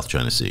 in the South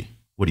China Sea?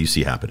 What do you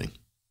see happening?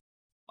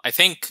 I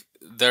think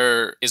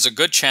there is a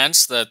good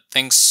chance that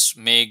things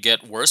may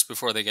get worse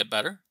before they get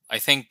better. I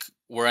think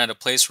we're at a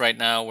place right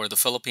now where the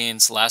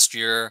Philippines last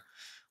year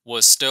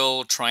was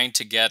still trying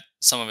to get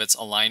some of its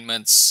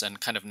alignments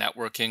and kind of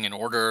networking in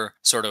order,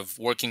 sort of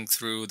working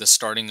through the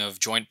starting of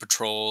joint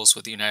patrols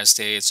with the United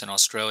States and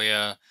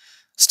Australia,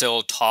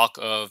 still talk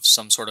of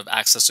some sort of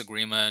access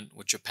agreement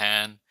with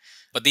Japan.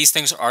 But these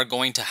things are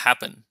going to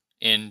happen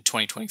in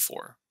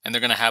 2024, and they're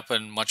going to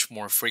happen much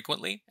more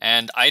frequently.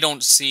 And I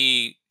don't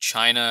see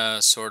China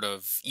sort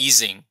of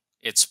easing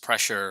its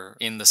pressure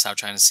in the South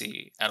China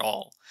Sea at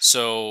all.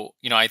 So,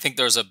 I think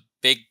there's a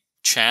big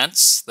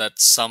chance that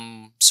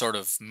some sort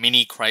of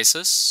mini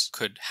crisis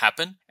could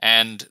happen.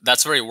 And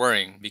that's very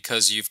worrying,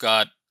 because you've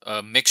got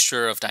a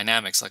mixture of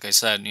dynamics. Like I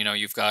said,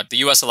 you've got the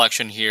US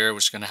election here,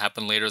 which is going to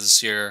happen later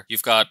this year.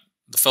 You've got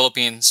the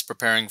Philippines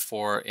preparing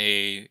for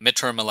a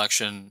midterm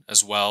election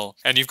as well.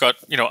 And you've got,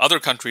 other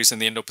countries in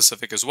the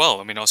Indo-Pacific as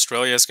well.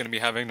 Australia is going to be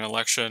having an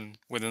election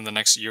within the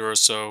next year or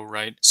so,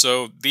 right?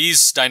 So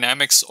these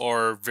dynamics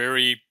are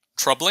very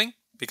troubling,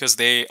 because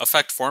they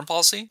affect foreign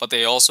policy, but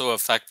they also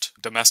affect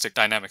domestic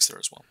dynamics there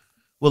as well.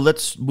 Well,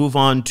 let's move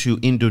on to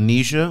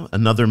Indonesia,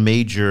 another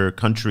major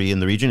country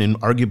in the region,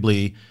 and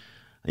arguably,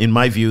 in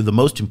my view, the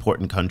most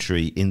important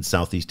country in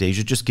Southeast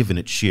Asia, just given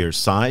its sheer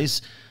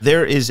size.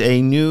 There is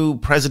a new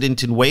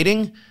president in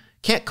waiting.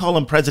 Can't call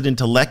him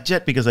president-elect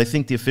yet, because I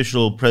think the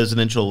official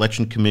presidential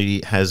election committee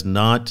has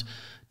not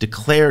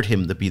declared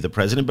him to be the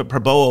president, but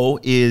Prabowo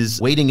is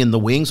waiting in the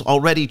wings.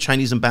 Already,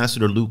 Chinese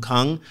ambassador Lu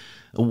Kang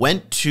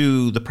went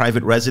to the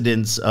private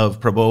residence of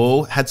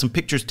Prabowo, had some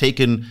pictures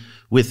taken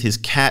with his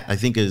cat. I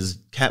think his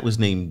cat was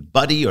named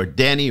Buddy or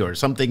Danny or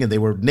something, and they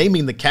were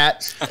naming the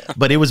cat.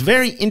 But it was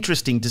very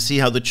interesting to see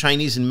how the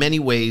Chinese in many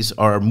ways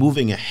are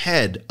moving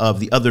ahead of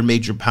the other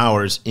major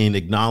powers in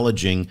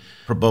acknowledging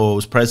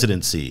Prabowo's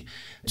presidency.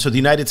 So the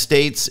United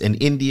States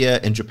and India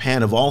and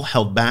Japan have all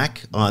held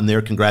back on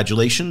their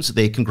congratulations.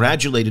 They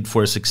congratulated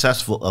for a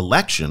successful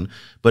election,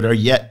 but are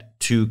yet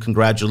to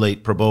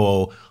congratulate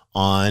Prabowo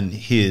on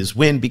his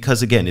win,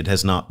 because, again, it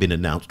has not been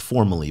announced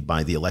formally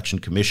by the Election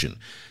Commission.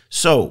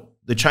 So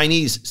The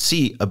Chinese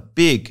see a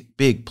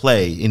big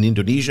play in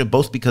Indonesia,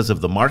 both because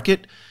of the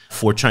market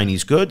for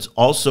Chinese goods,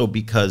 also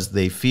because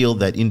they feel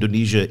that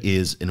Indonesia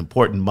is an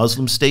important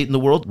Muslim state in the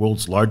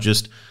world's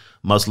largest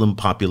Muslim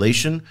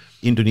population.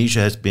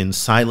 Indonesia has been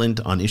silent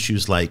on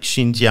issues like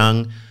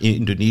Xinjiang.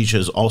 Indonesia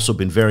has also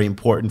been very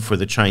important for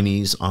the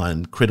Chinese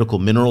on critical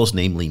minerals,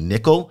 namely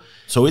nickel.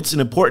 So it's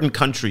an important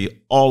country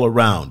all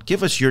around.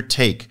 Give us your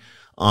take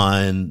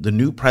on the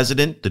new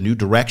president, the new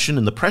direction,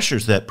 and the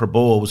pressures that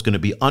Prabowo was going to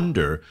be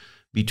under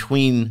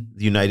between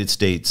the United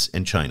States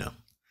and China.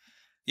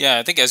 Yeah,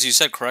 I think as you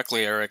said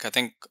correctly, Eric, I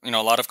think, a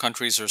lot of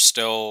countries are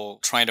still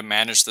trying to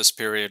manage this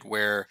period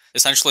where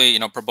essentially,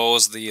 Prabowo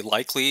is the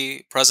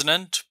likely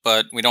president,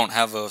 but we don't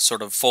have a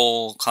sort of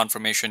full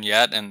confirmation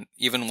yet. And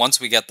even once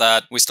we get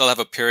that, we still have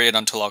a period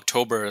until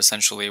October,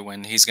 essentially,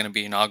 when he's going to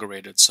be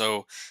inaugurated.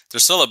 So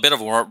there's still a bit of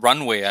a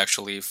runway,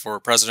 actually, for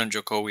President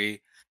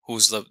Jokowi,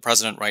 who's the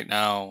president right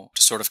now,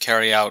 to sort of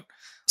carry out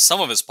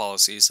some of his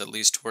policies, at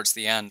least towards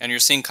the end. And you're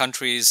seeing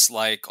countries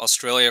like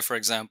Australia, for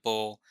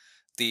example.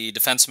 The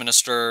defense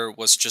minister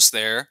was just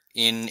there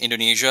in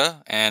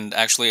Indonesia and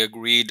actually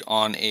agreed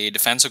on a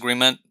defense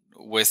agreement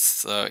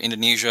with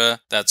Indonesia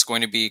that's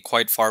going to be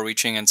quite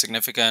far-reaching and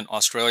significant.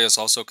 Australia is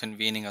also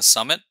convening a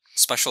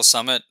special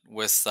summit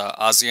with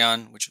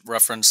ASEAN, which you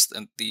referenced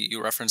in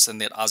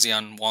the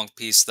ASEAN Wonk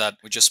piece that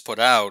we just put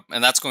out.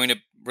 And that's going to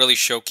really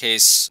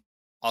showcase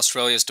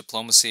Australia's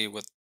diplomacy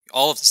with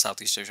all of the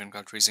Southeast Asian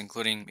countries,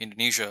 including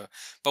Indonesia.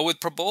 But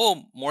with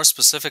Prabowo more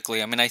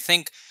specifically, I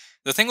think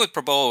the thing with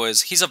Prabowo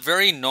is he's a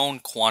very known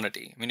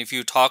quantity. If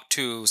you talk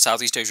to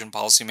Southeast Asian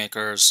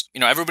policymakers,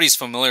 everybody's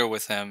familiar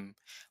with him,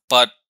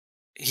 but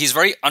he's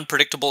very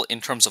unpredictable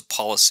in terms of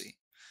policy.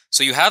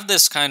 So you have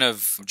this kind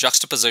of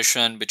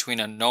juxtaposition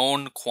between a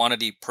known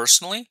quantity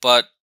personally,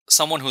 but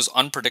someone who's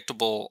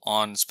unpredictable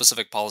on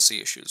specific policy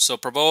issues. So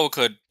Prabowo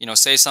could,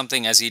 say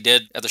something as he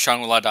did at the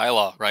Shangri-La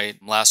Dialogue, right,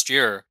 last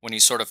year, when he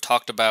sort of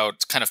talked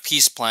about kind of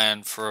peace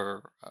plan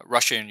for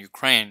Russia and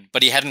Ukraine,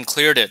 but he hadn't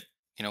cleared it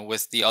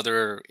with the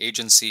other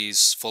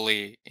agencies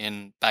fully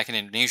back in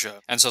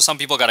Indonesia. And so some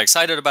people got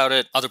excited about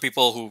it. Other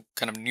people who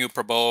kind of knew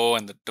Prabowo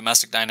and the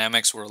domestic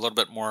dynamics were a little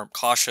bit more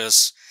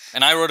cautious.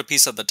 And I wrote a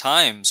piece at the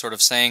time sort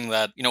of saying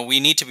that, we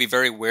need to be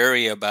very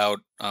wary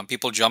about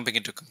people jumping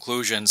into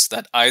conclusions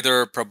that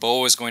either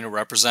Prabowo is going to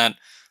represent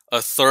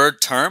a third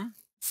term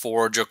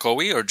for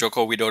Jokowi or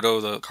Joko Widodo,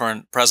 the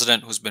current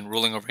president who's been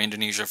ruling over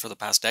Indonesia for the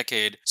past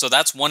decade. So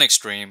that's one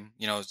extreme,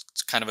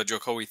 it's kind of a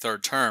Jokowi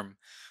third term.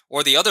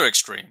 Or the other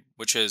extreme,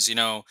 which is,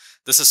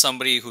 this is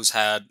somebody who's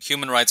had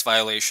human rights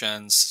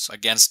violations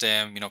against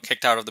him,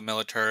 kicked out of the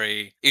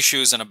military,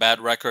 issues and a bad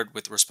record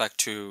with respect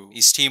to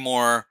East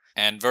Timor,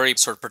 and very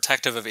sort of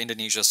protective of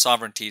Indonesia's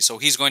sovereignty. So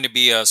he's going to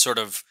be a sort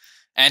of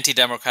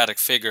anti-democratic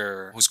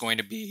figure who's going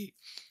to be,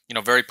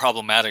 very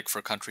problematic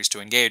for countries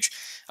to engage.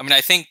 I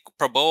think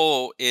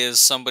Prabowo is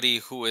somebody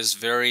who is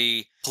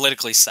very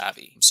politically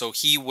savvy. So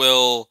he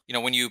will,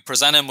 when you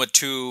present him with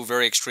two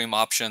very extreme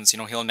options,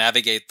 he'll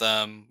navigate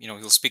them,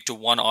 he'll speak to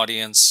one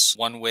audience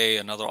one way,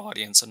 another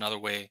audience another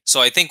way.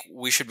 So I think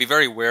we should be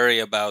very wary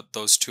about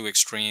those two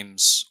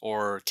extremes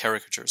or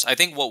caricatures. I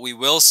think what we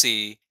will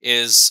see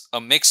is a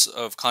mix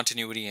of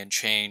continuity and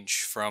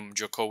change from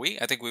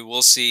Jokowi. I think we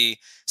will see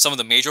some of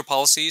the major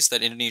policies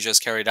that Indonesia has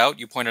carried out.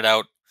 You pointed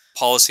out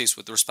policies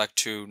with respect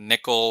to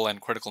nickel and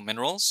critical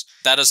minerals.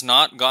 That has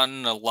not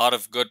gotten a lot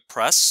of good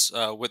press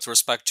with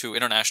respect to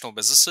international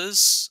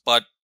businesses,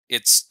 but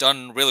it's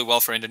done really well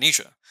for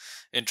Indonesia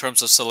in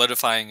terms of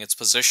solidifying its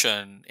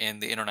position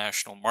in the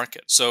international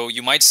market. So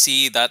you might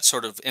see that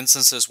sort of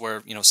instances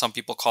where, some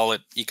people call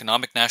it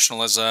economic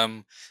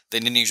nationalism, the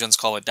Indonesians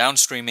call it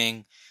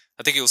downstreaming.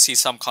 I think you'll see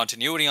some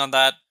continuity on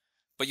that.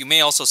 But you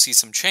may also see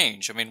some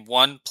change.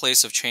 One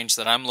place of change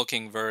that I'm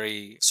looking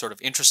very sort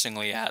of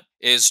interestingly at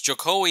is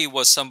Jokowi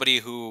was somebody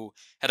who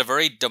had a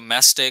very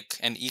domestic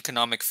and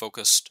economic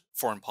focused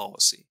foreign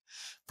policy.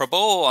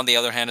 Prabowo, on the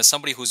other hand, is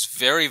somebody who's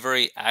very,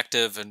 very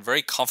active and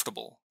very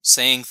comfortable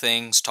saying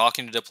things,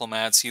 talking to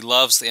diplomats. He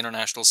loves the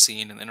international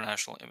scene and the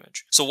international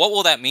image. So what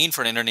will that mean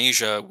for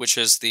Indonesia, which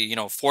is the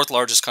fourth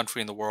largest country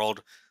in the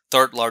world,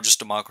 third largest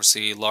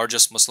democracy,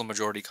 largest Muslim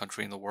majority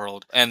country in the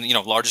world, and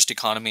largest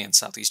economy in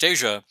Southeast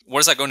Asia? What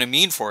is that going to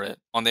mean for it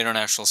on the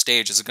international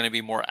stage? Is it going to be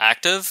more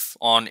active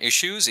on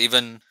issues,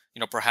 even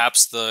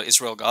perhaps the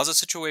Israel-Gaza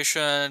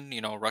situation,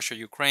 Russia,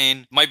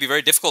 Ukraine? It might be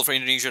very difficult for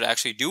Indonesia to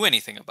actually do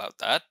anything about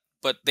that,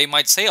 but they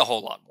might say a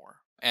whole lot more.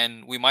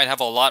 And we might have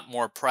a lot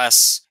more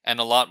press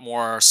and a lot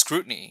more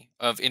scrutiny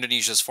of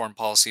Indonesia's foreign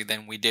policy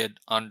than we did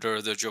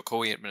under the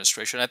Jokowi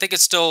administration. I think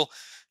it's still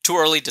too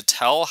early to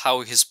tell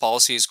how his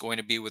policy is going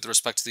to be with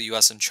respect to the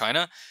US and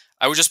China.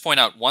 I would just point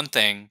out one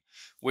thing,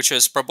 which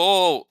is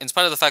Prabowo, in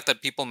spite of the fact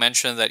that people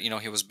mention that,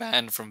 he was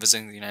banned from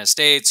visiting the United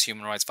States,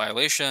 human rights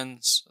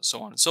violations, so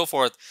on and so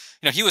forth,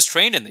 he was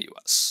trained in the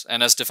US.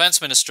 And as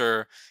defense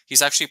minister,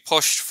 he's actually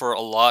pushed for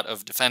a lot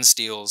of defense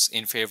deals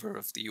in favor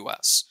of the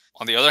US.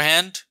 On the other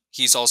hand,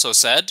 he's also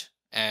said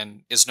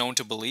and is known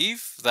to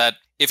believe that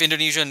if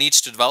Indonesia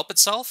needs to develop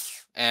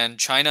itself, and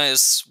China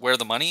is where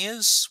the money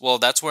is, well,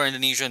 that's where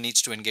Indonesia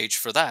needs to engage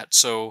for that.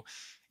 So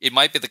it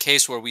might be the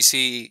case where we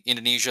see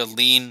Indonesia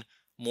lean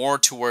more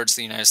towards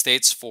the United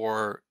States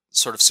for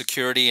sort of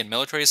security and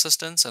military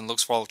assistance and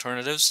looks for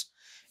alternatives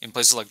in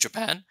places like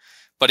Japan.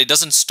 But it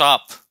doesn't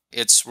stop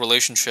its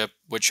relationship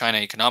with China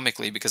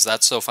economically because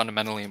that's so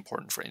fundamentally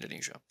important for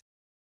Indonesia.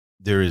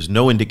 There is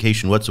no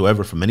indication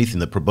whatsoever from anything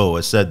that Prabowo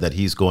has said that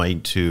he's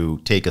going to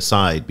take a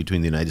side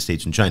between the United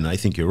States and China. I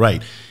think you're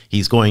right.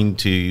 He's going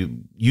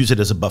to use it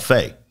as a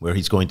buffet where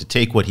he's going to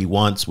take what he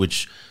wants,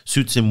 which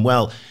suits him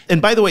well.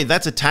 And by the way,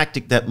 that's a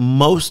tactic that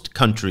most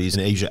countries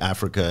in Asia,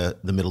 Africa,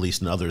 the Middle East,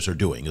 and others are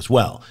doing as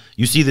well.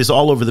 You see this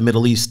all over the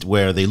Middle East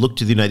where they look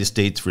to the United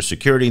States for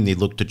security and they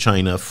look to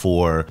China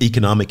for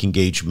economic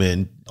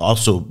engagement,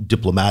 also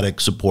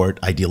diplomatic support,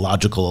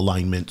 ideological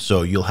alignment.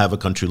 So you'll have a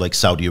country like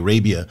Saudi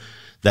Arabia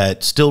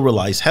that still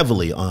relies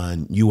heavily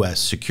on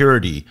U.S.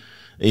 security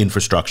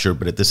infrastructure,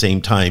 but at the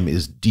same time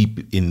is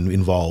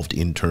involved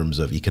in terms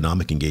of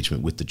economic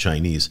engagement with the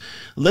Chinese.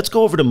 Let's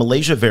go over to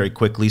Malaysia very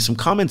quickly. Some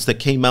comments that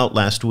came out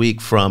last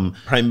week from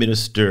Prime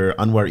Minister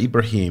Anwar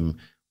Ibrahim.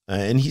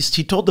 And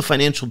he told the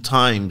Financial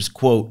Times,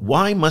 quote,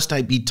 "Why must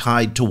I be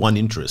tied to one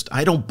interest?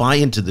 I don't buy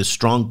into this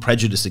strong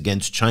prejudice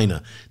against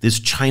China, this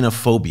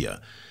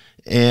China-phobia."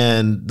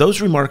 And those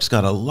remarks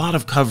got a lot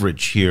of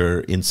coverage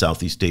here in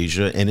Southeast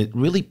Asia, and it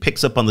really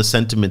picks up on the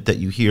sentiment that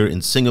you hear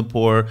in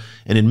Singapore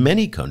and in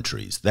many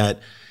countries, that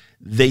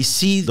they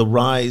see the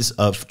rise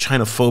of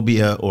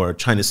China-phobia or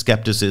China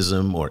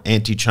skepticism or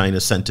anti-China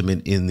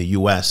sentiment in the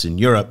US and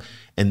Europe,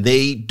 and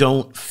they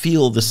don't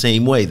feel the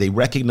same way. They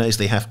recognize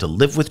they have to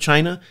live with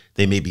China.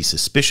 They may be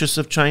suspicious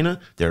of China.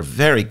 There are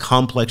very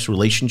complex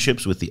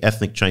relationships with the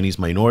ethnic Chinese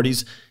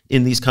minorities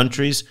in these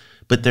countries,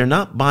 but they're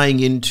not buying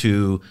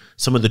into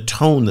some of the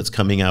tone that's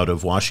coming out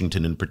of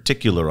Washington in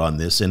particular on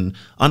this. And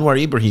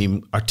Anwar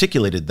Ibrahim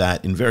articulated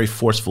that in very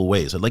forceful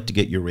ways. I'd like to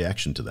get your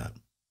reaction to that.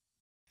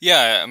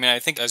 Yeah, I mean, I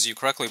think as you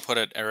correctly put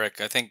it, Eric,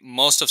 I think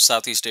most of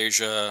Southeast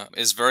Asia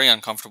is very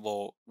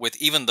uncomfortable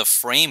with even the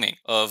framing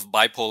of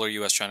bipolar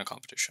US-China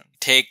competition.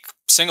 Take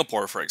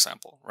Singapore, for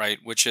example, right,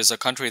 which is a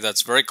country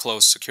that's very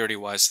close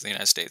security-wise to the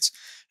United States.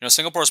 You know,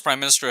 Singapore's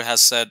prime minister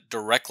has said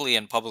directly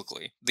and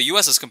publicly, the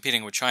US is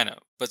competing with China,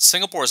 but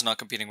Singapore is not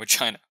competing with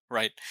China,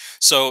 right?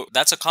 So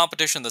that's a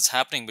competition that's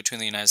happening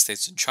between the United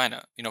States and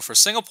China. You know, for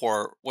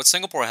Singapore, what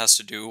Singapore has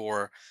to do,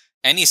 or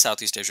any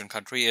Southeast Asian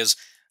country, is,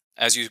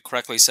 as you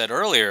correctly said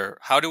earlier,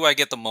 how do I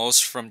get the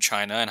most from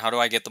China and how do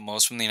I get the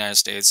most from the United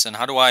States and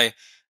how do I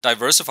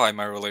diversify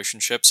my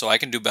relationship so I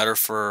can do better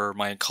for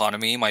my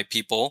economy, my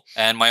people,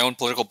 and my own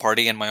political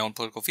party and my own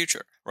political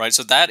future, right?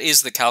 So that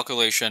is the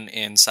calculation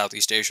in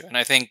Southeast Asia. And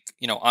I think,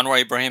 you know, Anwar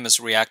Ibrahim is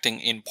reacting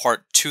in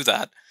part to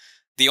that.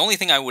 The only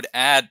thing I would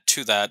add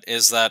to that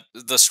is that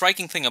the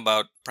striking thing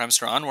about Prime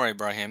Minister Anwar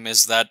Ibrahim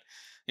is that,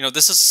 you know,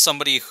 this is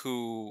somebody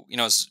who, you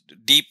know, has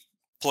deep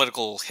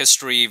political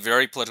history,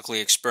 very politically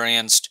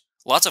experienced,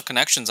 lots of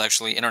connections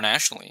actually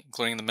internationally,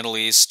 including the Middle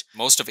East,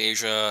 most of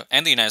Asia,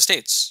 and the United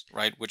States,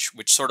 right? Which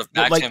sort of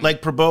backed him.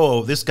 Like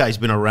Prabowo, this guy's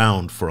been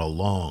around for a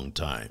long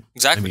time.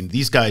 Exactly. I mean,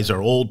 these guys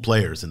are old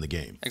players in the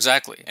game.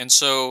 Exactly. And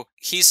so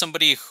he's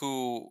somebody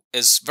who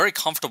is very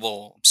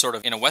comfortable sort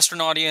of in a Western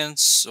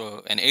audience,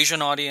 an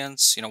Asian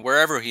audience, you know,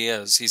 wherever he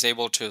is, he's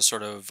able to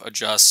sort of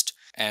adjust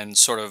and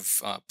sort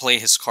of play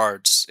his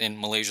cards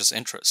in Malaysia's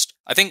interest.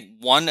 I think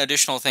one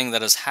additional thing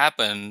that has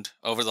happened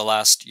over the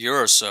last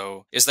year or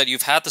so is that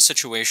you've had the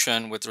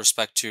situation with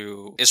respect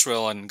to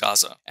Israel and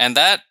Gaza. And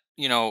that,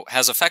 you know,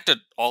 has affected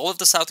all of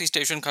the Southeast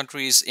Asian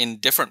countries in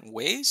different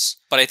ways.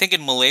 But I think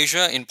in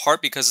Malaysia, in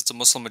part because it's a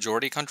Muslim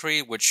majority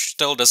country, which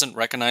still doesn't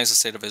recognize the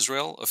state of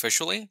Israel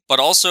officially, but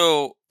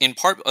also in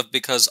part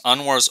because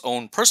Anwar's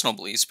own personal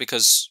beliefs,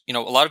 because, you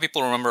know, a lot of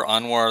people remember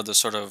Anwar, the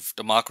sort of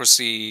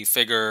democracy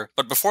figure.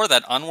 But before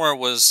that, Anwar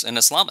was an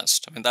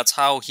Islamist. I mean, that's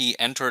how he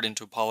entered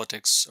into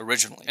politics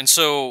originally. And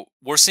so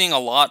we're seeing a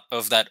lot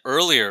of that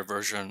earlier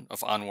version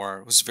of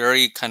Anwar, who's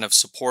very kind of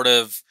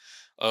supportive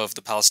of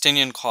the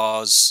Palestinian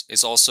cause,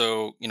 is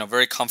also, you know,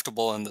 very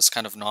comfortable in this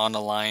kind of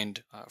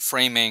non-aligned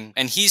framing.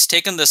 And he's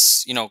taken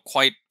this, you know,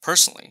 quite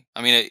personally.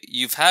 I mean,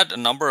 you've had a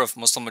number of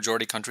Muslim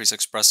majority countries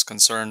express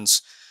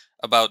concerns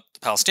about the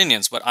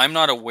Palestinians, but I'm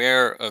not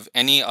aware of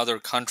any other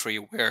country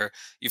where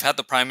you've had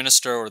the prime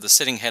minister or the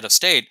sitting head of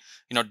state,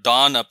 you know,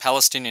 don a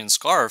Palestinian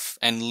scarf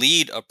and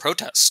lead a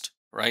protest,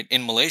 right,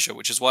 in Malaysia,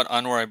 which is what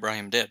Anwar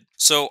Ibrahim did.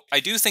 So I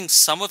do think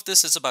some of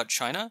this is about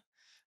China,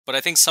 but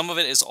I think some of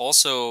it is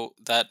also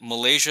that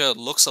Malaysia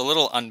looks a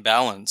little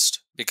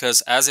unbalanced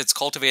because as it's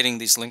cultivating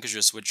these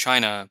linkages with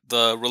China,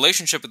 the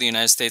relationship with the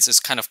United States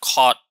is kind of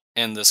caught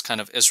in this kind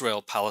of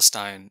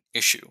Israel-Palestine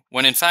issue.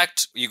 When in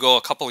fact, you go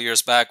a couple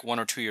years back, 1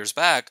 or 2 years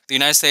back, the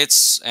United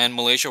States and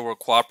Malaysia were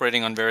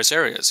cooperating on various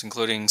areas,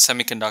 including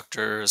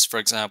semiconductors, for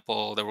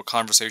example. There were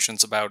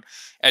conversations about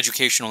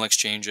educational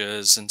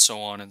exchanges and so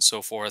on and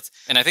so forth.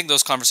 And I think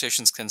those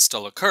conversations can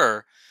still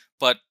occur.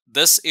 But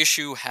this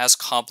issue has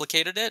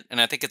complicated it, and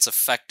I think it's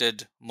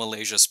affected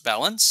Malaysia's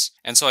balance.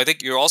 And so I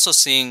think you're also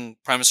seeing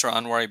Prime Minister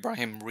Anwar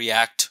Ibrahim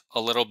react a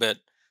little bit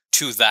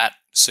to that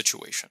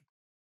situation.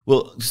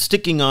 Well,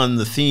 sticking on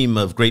the theme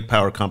of great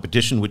power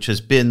competition, which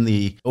has been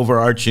the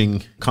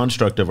overarching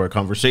construct of our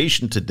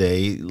conversation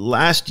today,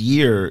 last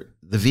year,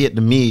 the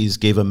Vietnamese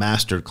gave a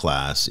master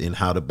class in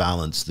how to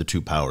balance the two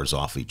powers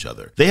off each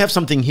other. They have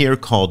something here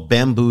called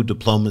bamboo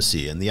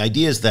diplomacy. And the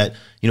idea is that,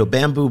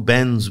 bamboo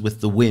bends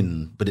with the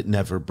wind, but it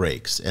never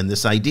breaks. And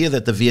this idea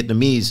that the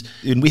Vietnamese,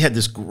 and we had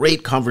this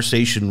great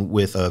conversation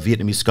with a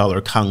Vietnamese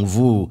scholar, Kang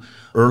Vu,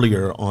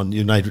 earlier on,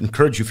 and I'd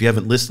encourage you, if you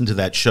haven't listened to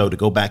that show, to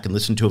go back and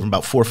listen to it from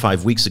about 4 or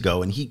 5 weeks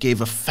ago. And he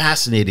gave a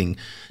fascinating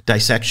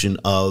dissection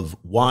of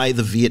why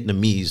the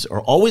Vietnamese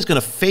are always going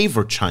to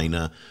favor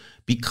China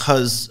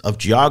because of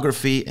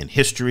geography and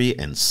history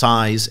and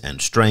size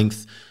and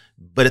strength.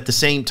 But at the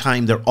same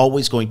time, they're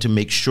always going to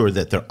make sure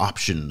that their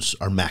options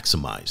are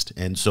maximized.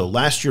 And so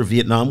last year,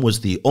 Vietnam was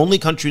the only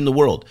country in the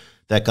world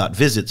that got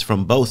visits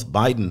from both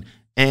Biden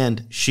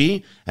and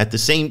Xi. At the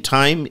same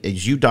time,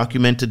 as you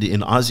documented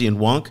in ASEAN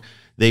Wonk,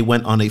 they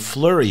went on a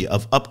flurry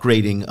of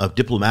upgrading of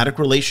diplomatic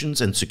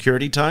relations and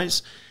security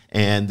ties.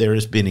 And there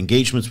has been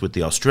engagements with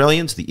the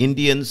Australians, the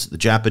Indians, the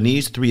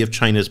Japanese, 3 of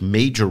China's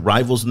major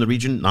rivals in the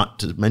region, not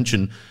to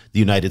mention the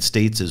United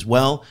States as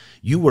well.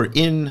 You were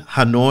in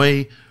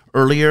Hanoi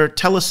earlier.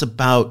 Tell us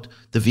about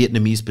the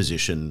Vietnamese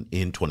position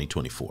in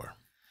 2024.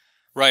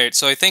 Right.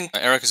 So I think,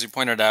 Eric, as you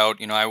pointed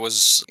out, I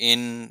was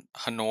in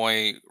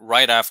Hanoi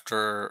right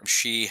after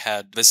Xi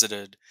had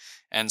visited.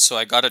 And so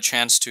I got a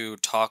chance to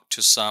talk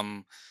to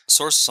some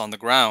sources on the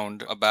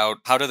ground about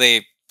how do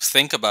they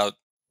think about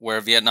where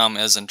Vietnam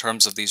is in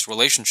terms of these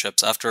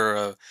relationships after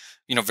a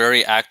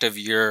very active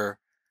year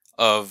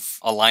of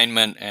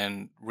alignment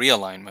and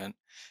realignment.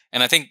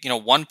 And I think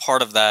one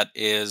part of that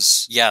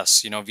is,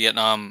 yes,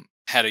 Vietnam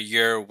had a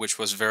year which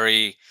was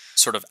very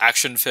sort of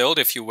action-filled,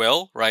 if you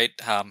will, right?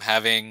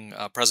 Having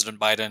President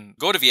Biden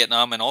go to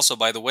Vietnam and also,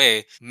 by the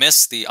way,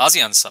 miss the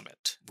ASEAN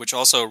summit, which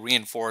also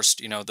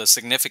reinforced, the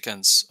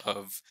significance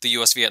of the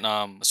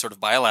U.S.-Vietnam sort of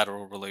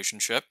bilateral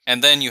relationship.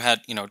 And then you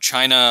had,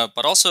 China,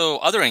 but also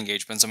other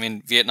engagements. I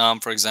mean, Vietnam,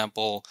 for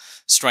example,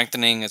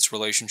 strengthening its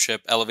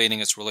relationship,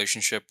 elevating its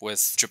relationship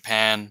with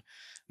Japan,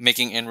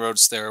 making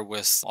inroads there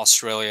with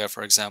Australia,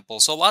 for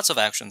example. So lots of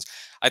actions.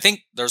 I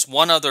think there's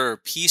one other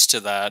piece to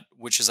that,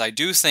 which is I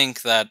do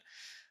think that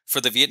for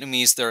the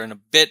Vietnamese, they're in a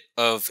bit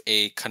of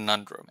a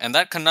conundrum. And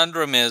that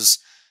conundrum is,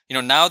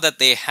 now that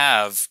they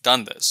have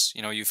done this,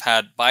 you've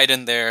had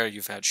Biden there,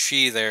 you've had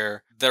Xi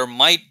there, there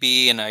might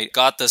be, and I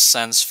got this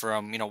sense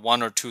from,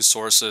 1 or 2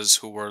 sources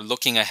who were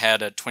looking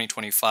ahead at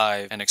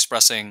 2025 and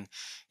expressing,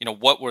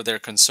 what were their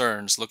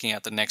concerns looking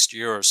at the next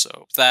year or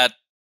so, that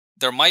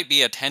there might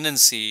be a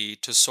tendency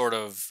to sort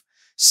of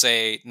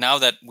say, now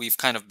that we've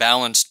kind of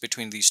balanced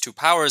between these two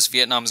powers,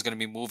 Vietnam is going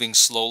to be moving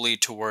slowly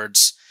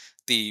towards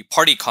the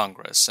party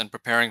Congress and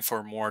preparing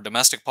for more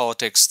domestic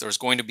politics. There's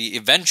going to be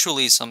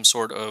eventually some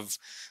sort of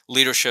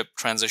leadership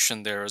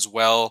transition there as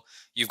well.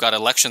 You've got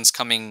elections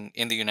coming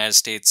in the United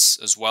States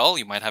as well.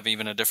 You might have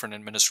even a different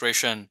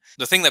administration.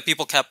 The thing that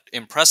people kept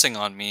impressing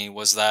on me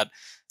was that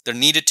there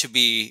needed to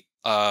be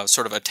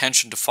sort of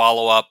attention to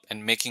follow up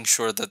and making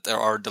sure that there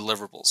are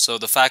deliverables. So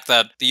the fact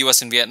that the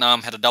US and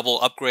Vietnam had a double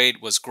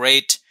upgrade was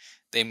great.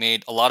 They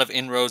made a lot of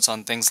inroads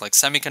on things like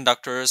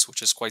semiconductors,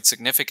 which is quite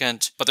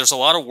significant. But there's a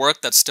lot of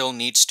work that still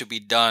needs to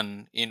be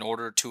done in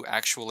order to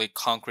actually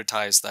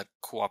concretize that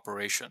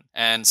cooperation.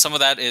 And some of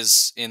that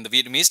is in the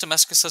Vietnamese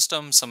domestic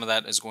system. Some of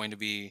that is going to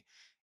be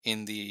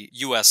in the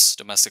US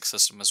domestic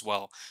system as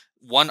well.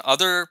 One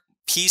other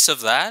piece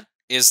of that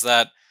is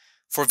that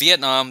for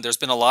Vietnam, there's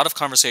been a lot of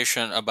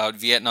conversation about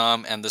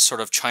Vietnam and this sort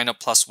of China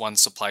plus one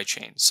supply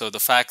chain. So the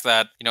fact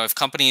that, if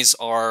companies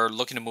are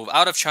looking to move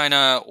out of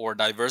China or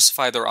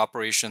diversify their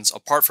operations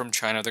apart from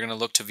China, they're going to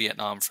look to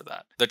Vietnam for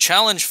that. The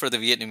challenge for the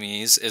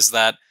Vietnamese is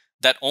that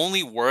that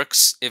only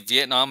works if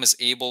Vietnam is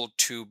able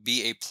to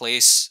be a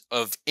place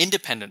of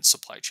independent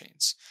supply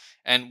chains.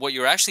 And what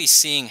you're actually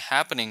seeing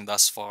happening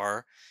thus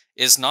far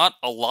is not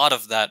a lot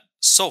of that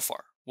so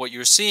far. What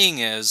you're seeing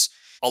is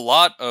a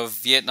lot of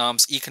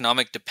Vietnam's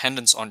economic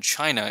dependence on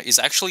China is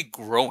actually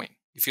growing.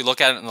 If you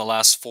look at it in the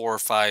last 4 or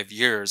 5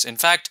 years. In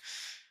fact,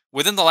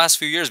 within the last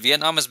few years,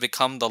 Vietnam has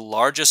become the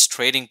largest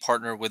trading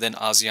partner within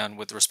ASEAN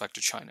with respect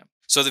to China.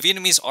 So the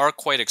Vietnamese are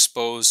quite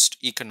exposed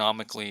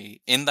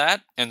economically in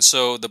that. And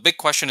so the big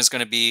question is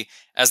going to be,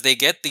 as they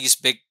get these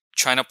big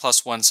China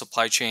plus one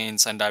supply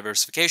chains and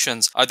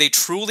diversifications, are they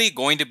truly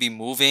going to be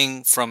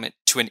moving from it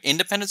to an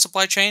independent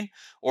supply chain,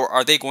 or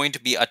are they going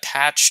to be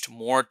attached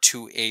more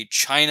to a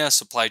China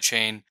supply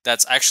chain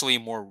that's actually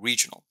more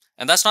regional?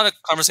 And that's not a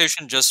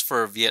conversation just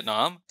for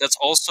Vietnam. That's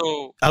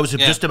also... I was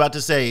just about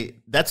to say,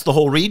 that's the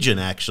whole region,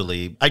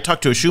 actually. I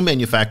talked to a shoe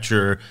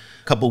manufacturer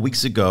a couple of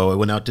weeks ago. I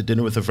went out to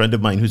dinner with a friend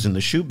of mine who's in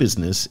the shoe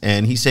business,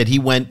 and he said he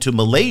went to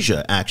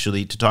Malaysia,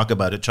 actually, to talk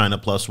about a China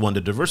plus one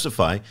to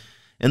diversify.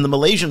 And the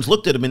Malaysians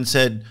looked at him and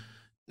said,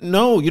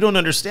 no, you don't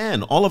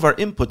understand. All of our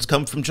inputs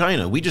come from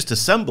China. We just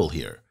assemble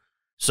here.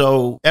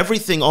 So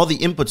everything, all the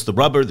inputs, the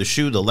rubber, the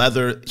shoe, the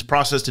leather, it's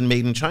processed and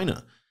made in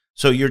China.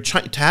 So you're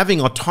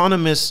having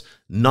autonomous,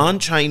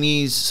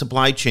 non-Chinese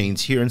supply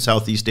chains here in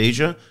Southeast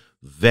Asia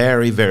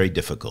very, very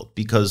difficult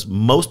because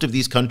most of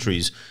these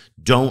countries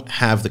don't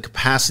have the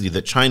capacity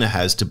that China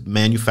has to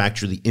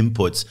manufacture the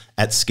inputs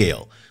at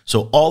scale.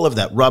 So all of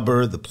that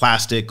rubber, the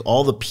plastic,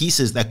 all the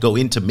pieces that go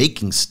into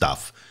making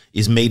stuff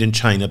is made in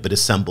China but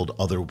assembled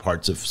other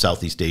parts of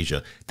Southeast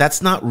Asia.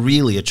 That's not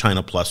really a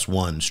China plus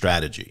one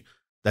strategy.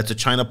 That's a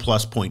China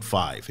plus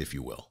 0.5, if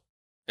you will.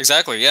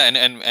 Exactly, yeah,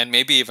 and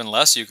maybe even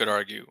less, you could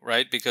argue,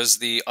 right? Because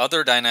the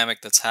other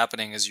dynamic that's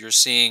happening is you're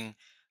seeing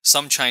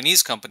some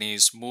Chinese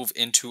companies move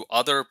into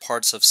other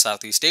parts of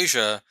Southeast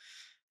Asia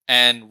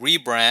and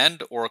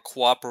rebrand or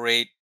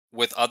cooperate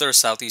with other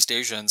Southeast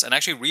Asians and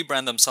actually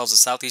rebrand themselves as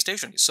Southeast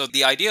Asian. So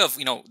the idea of,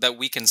 that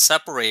we can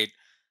separate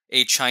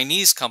a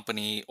Chinese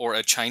company or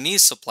a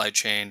Chinese supply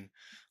chain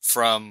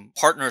from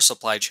partner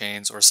supply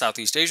chains or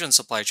Southeast Asian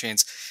supply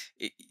chains,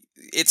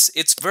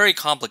 it's very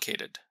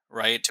complicated,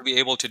 right, to be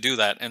able to do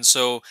that. And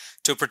so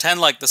to pretend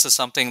like this is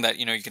something that,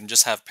 you can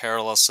just have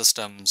parallel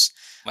systems,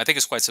 I think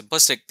is quite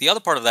simplistic. The other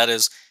part of that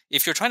is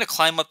if you're trying to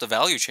climb up the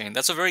value chain,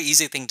 that's a very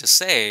easy thing to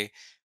say.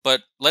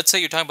 But let's say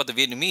you're talking about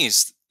the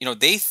Vietnamese,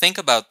 they think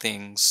about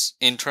things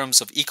in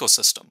terms of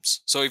ecosystems.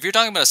 So if you're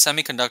talking about a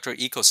semiconductor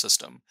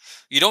ecosystem,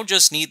 you don't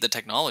just need the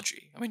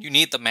technology. I mean, you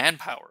need the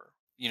manpower,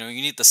 you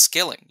need the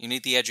skilling, you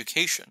need the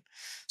education.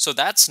 So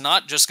that's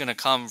not just going to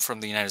come from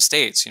the United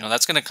States.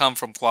 That's going to come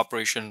from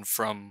cooperation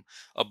from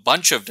a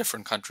bunch of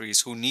different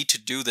countries who need to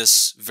do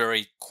this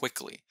very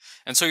quickly.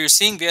 And so you're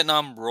seeing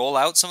Vietnam roll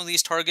out some of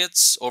these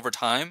targets over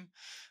time,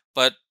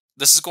 but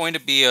this is going to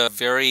be a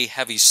very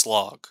heavy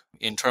slog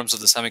in terms of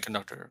the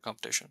semiconductor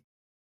competition.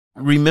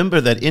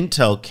 Remember that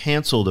Intel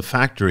canceled a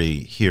factory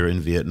here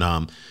in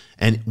Vietnam.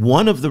 And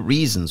one of the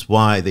reasons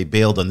why they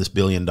bailed on this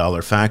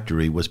billion-dollar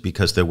factory was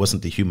because there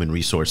wasn't the human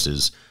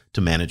resources to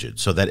manage it.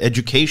 So that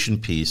education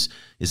piece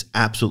is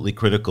absolutely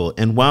critical.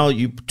 And while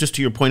just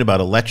to your point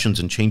about elections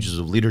and changes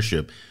of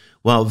leadership,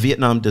 while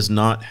Vietnam does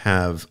not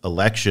have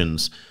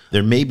elections,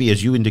 there may be,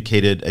 as you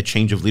indicated, a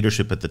change of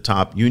leadership at the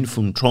top. Nguyen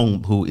Phu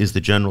Trong, who is the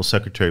General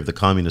Secretary of the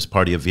Communist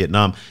Party of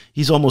Vietnam,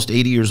 he's almost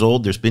 80 years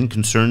old. There's been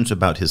concerns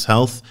about his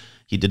health.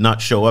 He did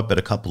not show up at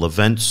a couple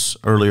events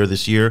earlier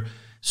this year.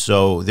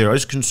 So there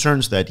is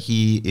concerns that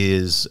he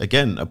is,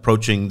 again,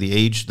 approaching the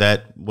age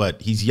that,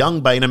 he's young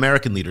by an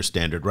American leader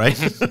standard, right?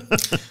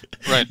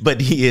 Right.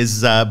 But he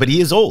is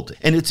old.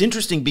 And it's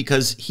interesting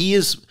because he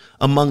is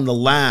among the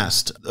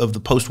last of the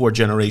post-war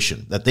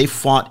generation that they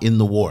fought in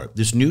the war.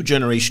 This new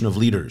generation of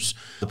leaders.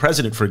 The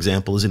president, for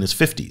example, is in his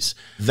 50s.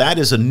 That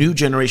is a new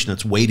generation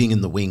that's waiting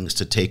in the wings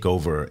to take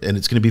over. And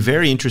it's going to be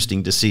very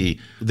interesting to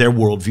see their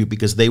worldview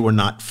because they were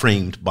not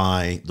framed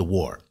by the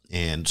war.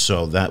 And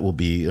so that will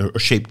be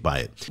shaped by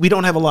it. We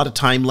don't have a lot of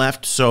time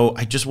left, so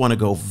I just want to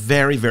go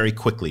very, very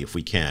quickly if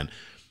we can.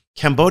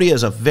 Cambodia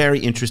is a very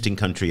interesting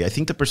country. I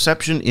think the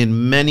perception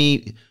in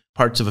many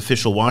parts of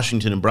official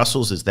Washington and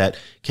Brussels is that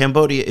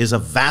Cambodia is a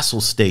vassal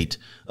state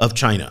of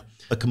China,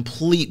 a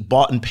complete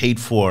bought and paid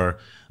for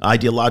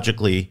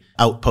ideologically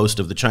outpost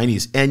of the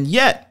Chinese. And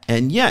yet,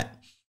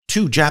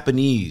 2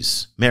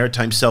 Japanese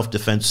maritime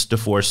self-defense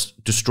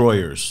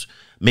destroyers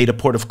made a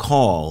port of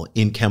call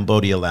in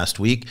Cambodia last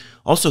week.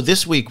 Also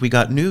this week, we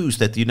got news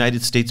that the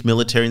United States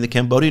military and the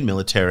Cambodian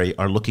military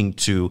are looking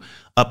to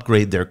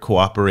upgrade their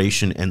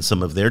cooperation and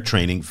some of their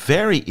training.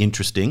 Very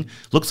interesting.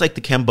 Looks like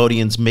the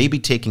Cambodians may be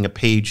taking a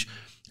page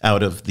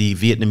out of the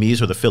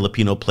Vietnamese or the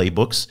Filipino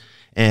playbooks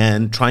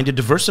and trying to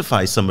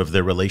diversify some of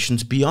their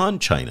relations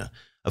beyond China.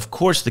 Of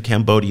course, the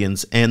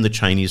Cambodians and the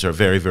Chinese are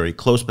very, very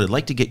close, but I'd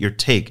like to get your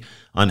take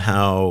on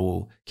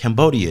how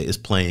Cambodia is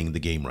playing the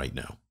game right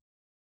now.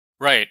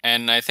 Right.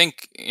 And I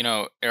think,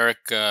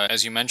 Eric,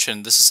 as you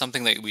mentioned, this is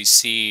something that we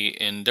see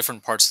in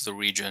different parts of the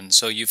region.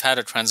 So you've had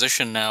a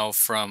transition now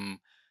from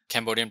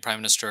Cambodian Prime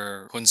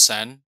Minister Hun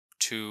Sen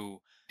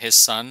to his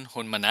son,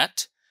 Hun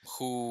Manet,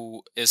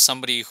 who is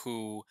somebody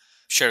who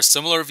shares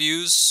similar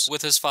views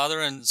with his father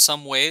in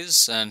some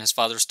ways. And his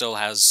father still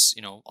has,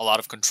 a lot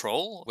of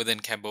control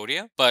within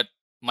Cambodia. But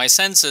my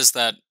sense is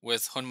that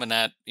with Hun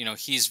Manet,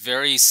 he's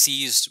very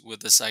seized with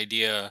this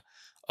idea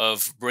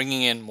of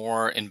bringing in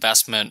more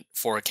investment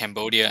for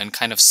Cambodia and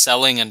kind of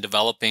selling and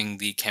developing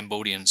the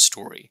Cambodian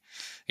story,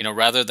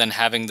 rather than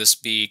having this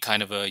be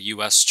kind of a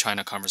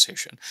US-China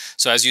conversation.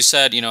 So as you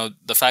said,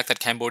 the fact that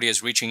Cambodia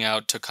is reaching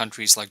out to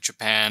countries like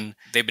Japan,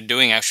 they've been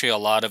doing actually a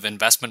lot of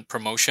investment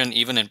promotion,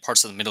 even in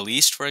parts of the Middle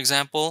East, for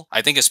example,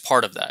 I think is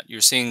part of that.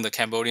 You're seeing the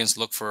Cambodians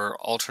look for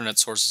alternate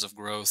sources of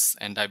growth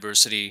and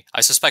diversity. I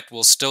suspect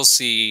we'll still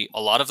see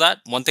a lot of that.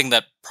 One thing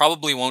that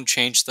probably won't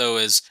change, though,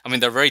 is,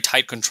 there are very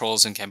tight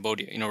controls in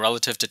Cambodia,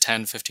 relative to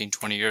 10, 15,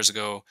 20 years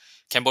ago.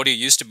 Cambodia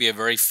used to be a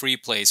very free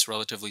place,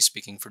 relatively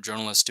speaking, for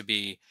journalists to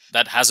be.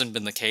 That hasn't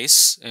been the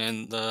case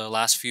in the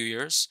last few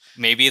years.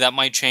 Maybe that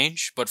might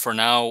change, but for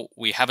now,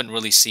 we haven't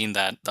really seen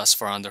that thus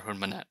far under Hun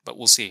Manet, but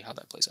we'll see how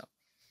that plays out.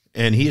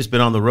 And he has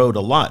been on the road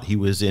a lot. He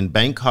was in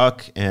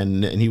Bangkok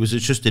and he was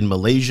just in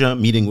Malaysia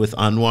meeting with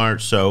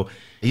Anwar. So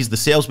he's the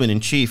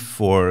salesman-in-chief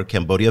for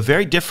Cambodia. A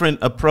very different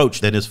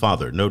approach than his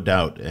father, no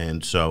doubt.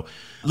 And so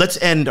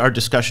let's end our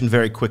discussion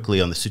very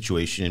quickly on the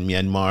situation in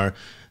Myanmar.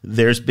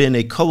 there's been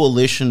a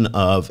coalition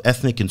of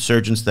ethnic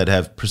insurgents that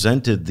have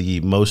presented the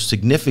most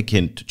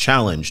significant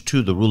challenge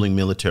to the ruling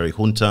military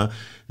junta.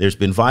 There's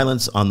been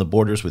violence on the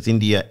borders with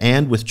India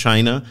and with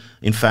China.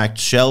 In fact,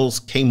 shells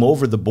came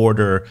over the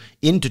border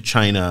into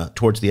China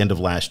towards the end of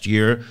last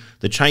year.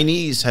 The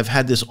Chinese have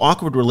had this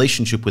awkward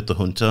relationship with the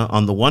junta.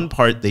 On the one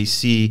part, they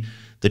see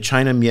the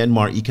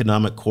China-Myanmar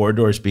economic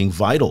corridor as being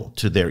vital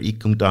to their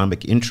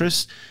economic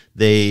interests.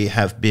 They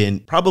have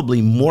been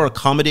probably more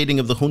accommodating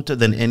of the junta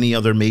than any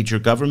other major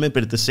government,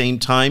 but at the same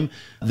time,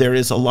 there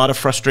is a lot of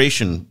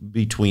frustration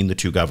between the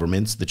two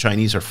governments. The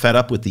Chinese are fed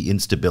up with the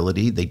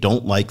instability. They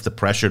don't like the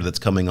pressure that's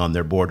coming on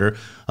their border,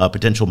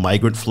 potential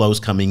migrant flows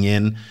coming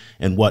in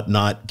and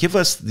whatnot. Give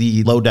us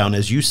the lowdown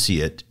as you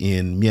see it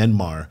in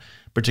Myanmar,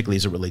 particularly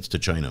as it relates to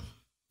China.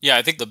 Yeah,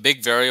 I think the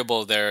big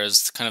variable there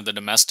is kind of the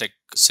domestic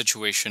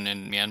situation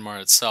in Myanmar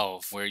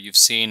itself, where you've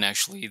seen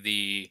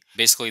actually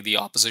basically the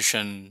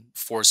opposition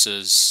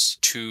forces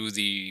to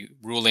the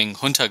ruling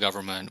junta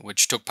government,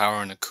 which took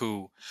power in a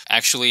coup,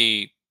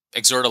 actually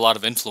exert a lot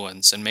of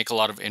influence and make a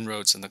lot of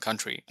inroads in the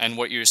country. And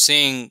what you're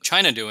seeing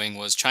China doing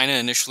was China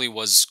initially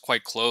was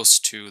quite close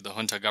to the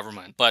junta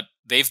government, but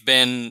they've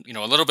been,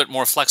 a little bit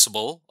more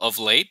flexible of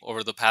late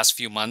over the past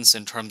few months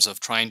in terms of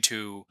trying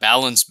to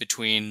balance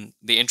between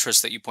the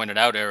interests that you pointed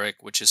out, Eric,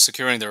 which is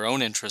securing their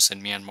own interests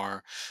in Myanmar,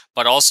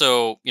 but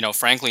also,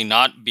 frankly,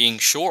 not being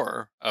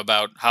sure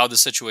about how the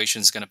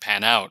situation is going to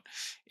pan out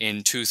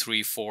in 2,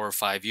 3, 4,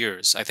 5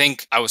 years. I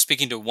think I was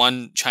speaking to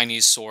one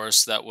Chinese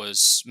source that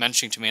was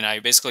mentioning to me, and I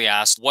basically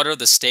asked, what are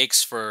the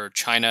stakes for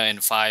China in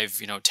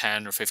 5,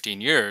 10 or 15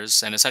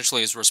 years? And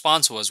essentially his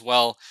response was,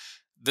 well,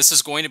 this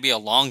is going to be a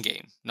long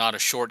game, not a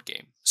short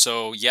game.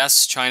 So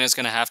yes, China is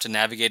going to have to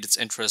navigate its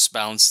interests,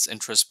 balance its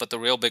interests, but the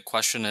real big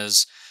question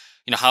is,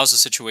 how's the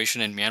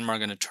situation in Myanmar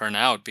going to turn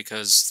out?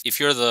 Because if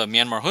you're the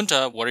Myanmar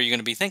junta, what are you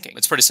going to be thinking?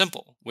 It's pretty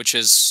simple, which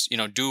is,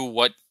 do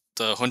what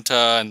the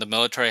junta and the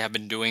military have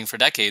been doing for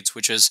decades,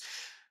 which is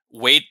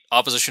wait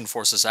opposition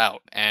forces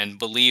out and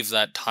believe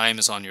that time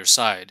is on your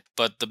side.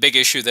 But the big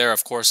issue there,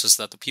 of course, is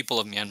that the people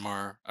of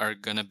Myanmar are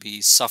going to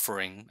be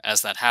suffering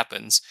as that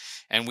happens.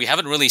 And we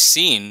haven't really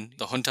seen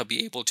the junta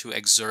be able to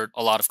exert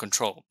a lot of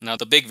control. Now,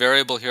 the big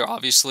variable here,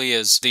 obviously,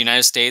 is the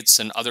United States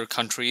and other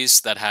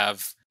countries that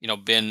have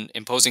been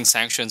imposing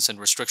sanctions and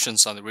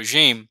restrictions on the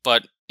regime.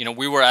 But,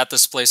 we were at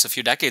this place a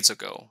few decades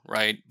ago,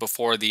 right?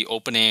 Before the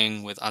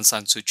opening with Aung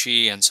San Suu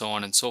Kyi and so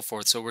on and so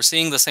forth. So we're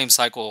seeing the same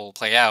cycle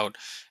play out.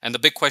 And the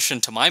big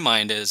question to my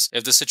mind is,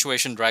 if the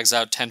situation drags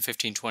out 10,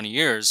 15, 20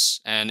 years,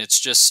 and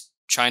it's just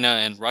China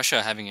and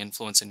Russia having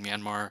influence in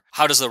Myanmar,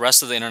 how does the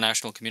rest of the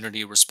international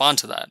community respond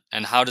to that?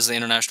 And how does the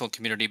international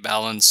community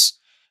balance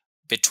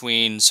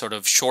between sort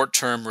of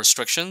short-term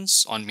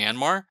restrictions on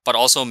Myanmar, but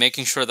also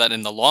making sure that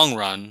in the long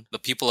run, the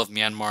people of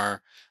Myanmar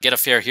get a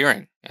fair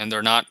hearing and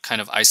they're not kind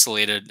of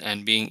isolated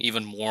and being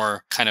even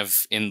more kind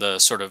of in the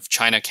sort of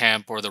China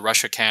camp or the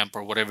Russia camp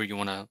or whatever you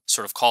want to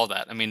sort of call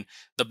that. I mean,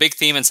 the big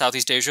theme in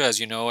Southeast Asia, as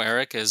you know,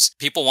 Eric, is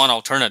people want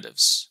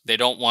alternatives. They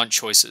don't want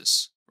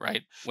choices,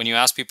 right? When you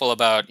ask people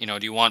about, do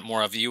you want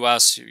more of the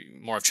US,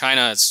 more of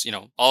China, it's,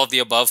 all of the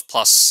above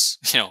plus,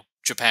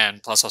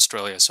 Japan plus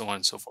Australia, so on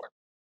and so forth.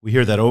 We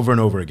hear that over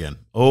and over again,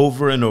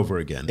 over and over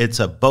again. It's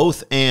a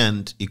both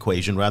and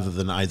equation rather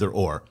than either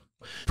or.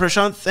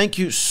 Prashanth, thank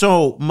you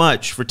so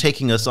much for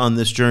taking us on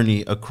this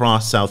journey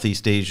across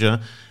Southeast Asia.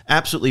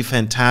 Absolutely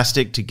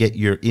fantastic to get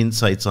your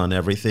insights on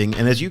everything.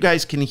 And as you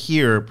guys can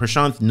hear,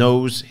 Prashanth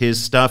knows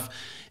his stuff.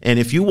 And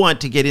if you want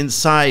to get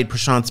inside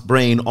Prashanth's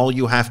brain, all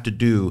you have to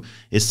do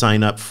is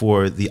sign up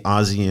for the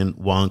ASEAN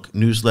Wonk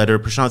newsletter.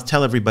 Prashanth,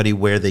 tell everybody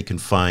where they can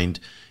find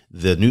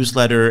the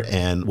newsletter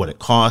and what it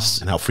costs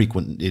and how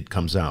frequent it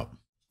comes out.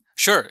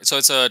 Sure. So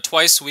it's a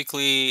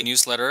twice-weekly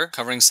newsletter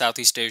covering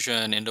Southeast Asia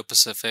and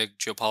Indo-Pacific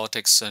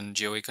geopolitics and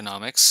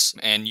geoeconomics.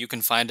 And you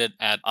can find it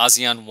at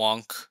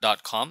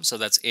ASEANWonk.com. So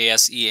that's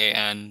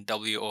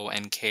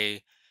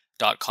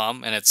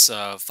ASEANWONK.com. And it's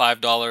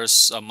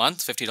 $5 a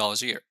month,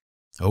 $50 a year.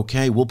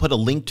 Okay, we'll put a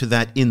link to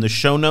that in the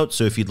show notes.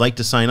 So if you'd like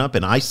to sign up,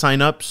 and I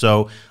sign up,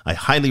 so I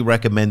highly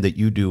recommend that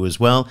you do as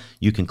well,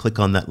 you can click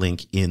on that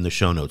link in the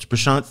show notes.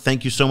 Prashanth,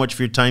 thank you so much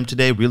for your time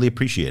today. Really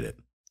appreciate it.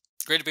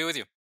 Great to be with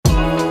you.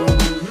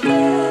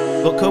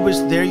 Well, Cobus,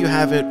 there you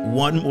have it.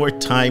 One more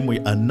time,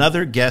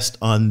 another guest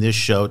on this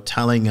show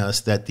telling us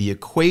that the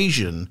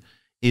equation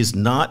is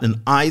not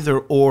an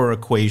either-or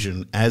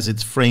equation as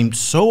it's framed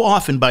so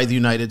often by the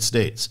United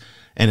States.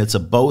 And it's a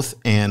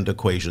both-and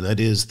equation. That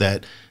is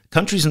that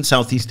countries in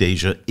Southeast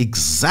Asia,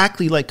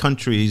 exactly like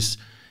countries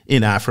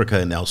in Africa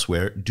and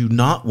elsewhere, do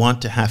not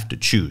want to have to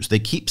choose. They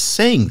keep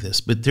saying this,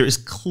 but there is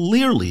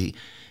clearly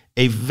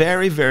a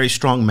very, very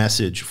strong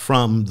message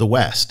from the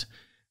West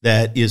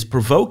that is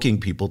provoking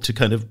people to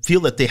kind of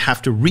feel that they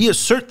have to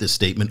reassert this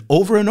statement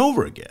over and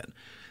over again,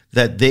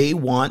 that they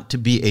want to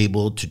be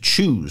able to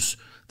choose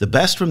the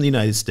best from the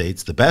United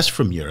States, the best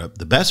from Europe,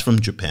 the best from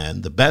Japan,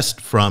 the best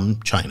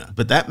from China.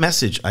 But that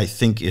message, I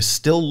think, is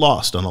still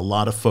lost on a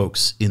lot of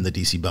folks in the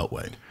DC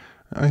Beltway.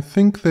 I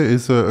think there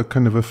is a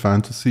kind of a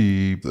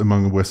fantasy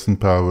among Western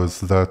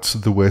powers that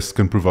the West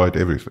can provide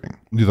everything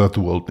that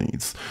the world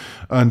needs.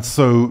 And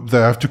so they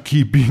have to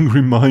keep being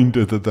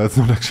reminded that that's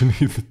not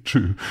actually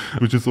true,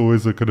 which is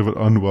always a kind of an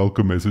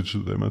unwelcome message to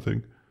them, I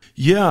think.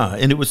 Yeah,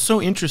 and it was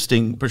so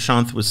interesting,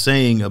 Prashanth was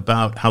saying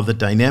about how the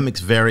dynamics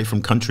vary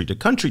from country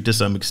to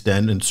some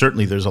extent, and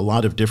certainly there's a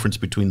lot of difference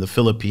between the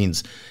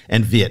Philippines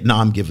and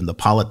Vietnam, given the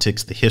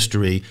politics, the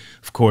history,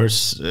 of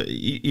course,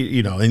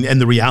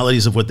 and the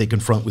realities of what they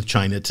confront with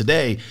China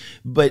today.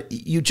 But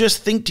you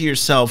just think to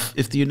yourself,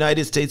 if the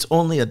United States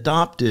only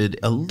adopted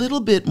a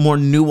little bit more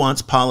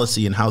nuanced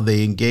policy in how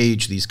they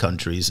engage these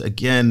countries,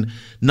 again,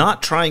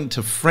 not trying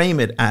to frame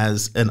it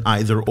as an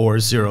either-or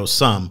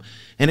zero-sum.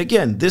 And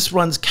again, this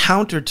runs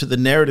counter to the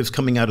narratives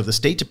coming out of the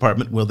State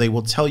Department, where they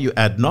will tell you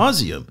ad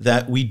nauseum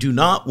that we do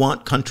not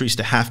want countries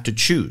to have to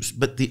choose.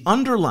 But the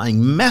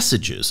underlying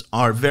messages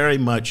are very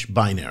much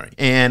binary.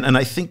 And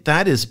I think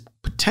that is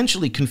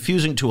potentially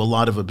confusing to a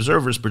lot of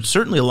observers, but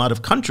certainly a lot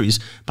of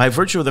countries, by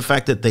virtue of the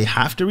fact that they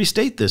have to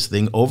restate this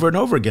thing over and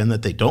over again,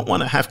 that they don't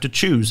want to have to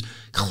choose,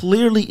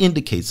 clearly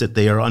indicates that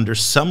they are under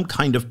some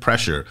kind of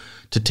pressure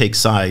to take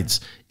sides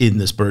in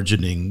this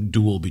burgeoning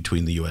duel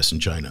between the U.S.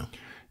 and China.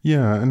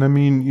 Yeah, and I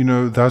mean,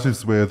 that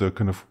is where the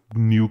kind of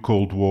new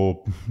Cold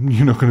War,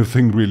 kind of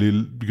thing really,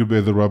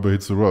 where the rubber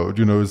hits the road,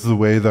 is the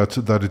way that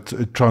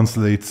it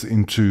translates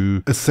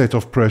into a set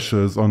of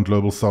pressures on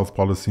global South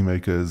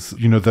policymakers,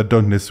 that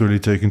don't necessarily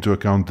take into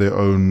account their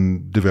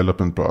own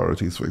development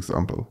priorities, for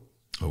example.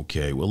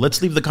 Okay, well,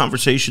 let's leave the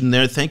conversation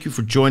there. Thank you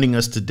for joining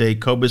us today,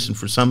 Cobus, and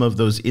for some of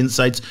those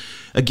insights.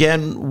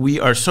 Again, we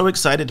are so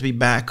excited to be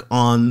back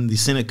on the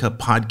Sinica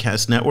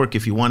Podcast Network.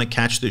 If you want to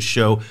catch this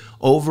show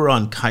over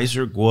on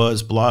Kaiser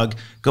Kuo's blog,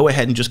 go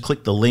ahead and just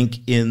click the link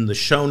in the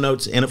show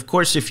notes. And of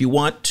course, if you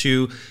want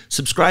to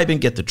subscribe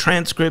and get the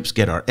transcripts,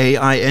 get our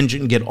AI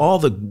engine, get all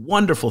the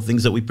wonderful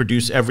things that we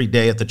produce every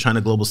day at the China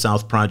Global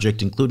South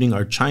Project, including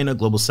our China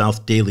Global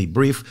South Daily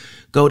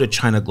Brief, go to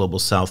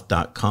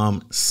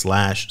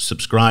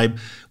ChinaGlobalSouth.com/subscribe.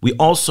 We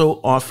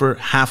also offer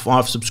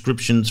half-off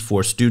subscriptions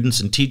for students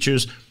and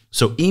teachers.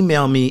 So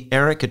email me,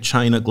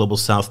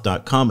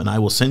 eric@ChinaGlobalSouth.com, and I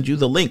will send you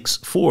the links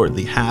for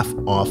the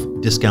half-off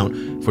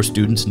discount for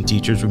students and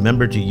teachers.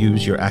 Remember to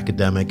use your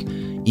academic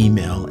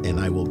email, and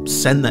I will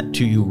send that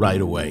to you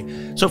right away.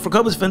 So for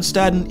Cobus van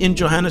Staden in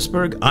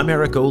Johannesburg, I'm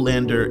Eric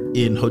Olander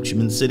in Ho Chi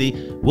Minh City.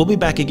 We'll be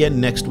back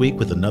again next week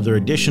with another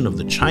edition of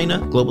the China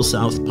Global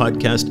South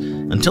podcast.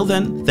 Until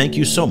then, thank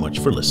you so much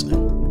for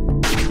listening.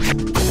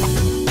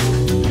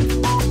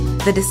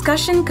 The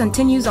discussion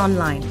continues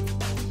online.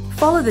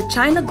 Follow the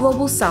China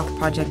Global South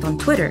Project on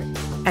Twitter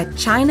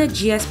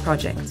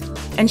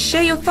 @ChinaGSProject and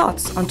share your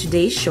thoughts on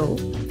today's show,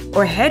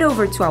 or head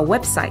over to our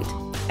website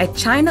at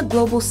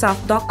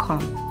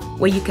ChinaGlobalSouth.com,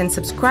 where you can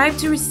subscribe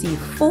to receive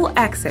full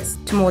access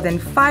to more than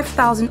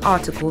 5,000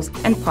 articles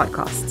and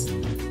podcasts.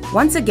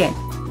 Once again,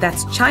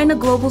 that's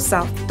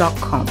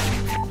ChinaGlobalSouth.com.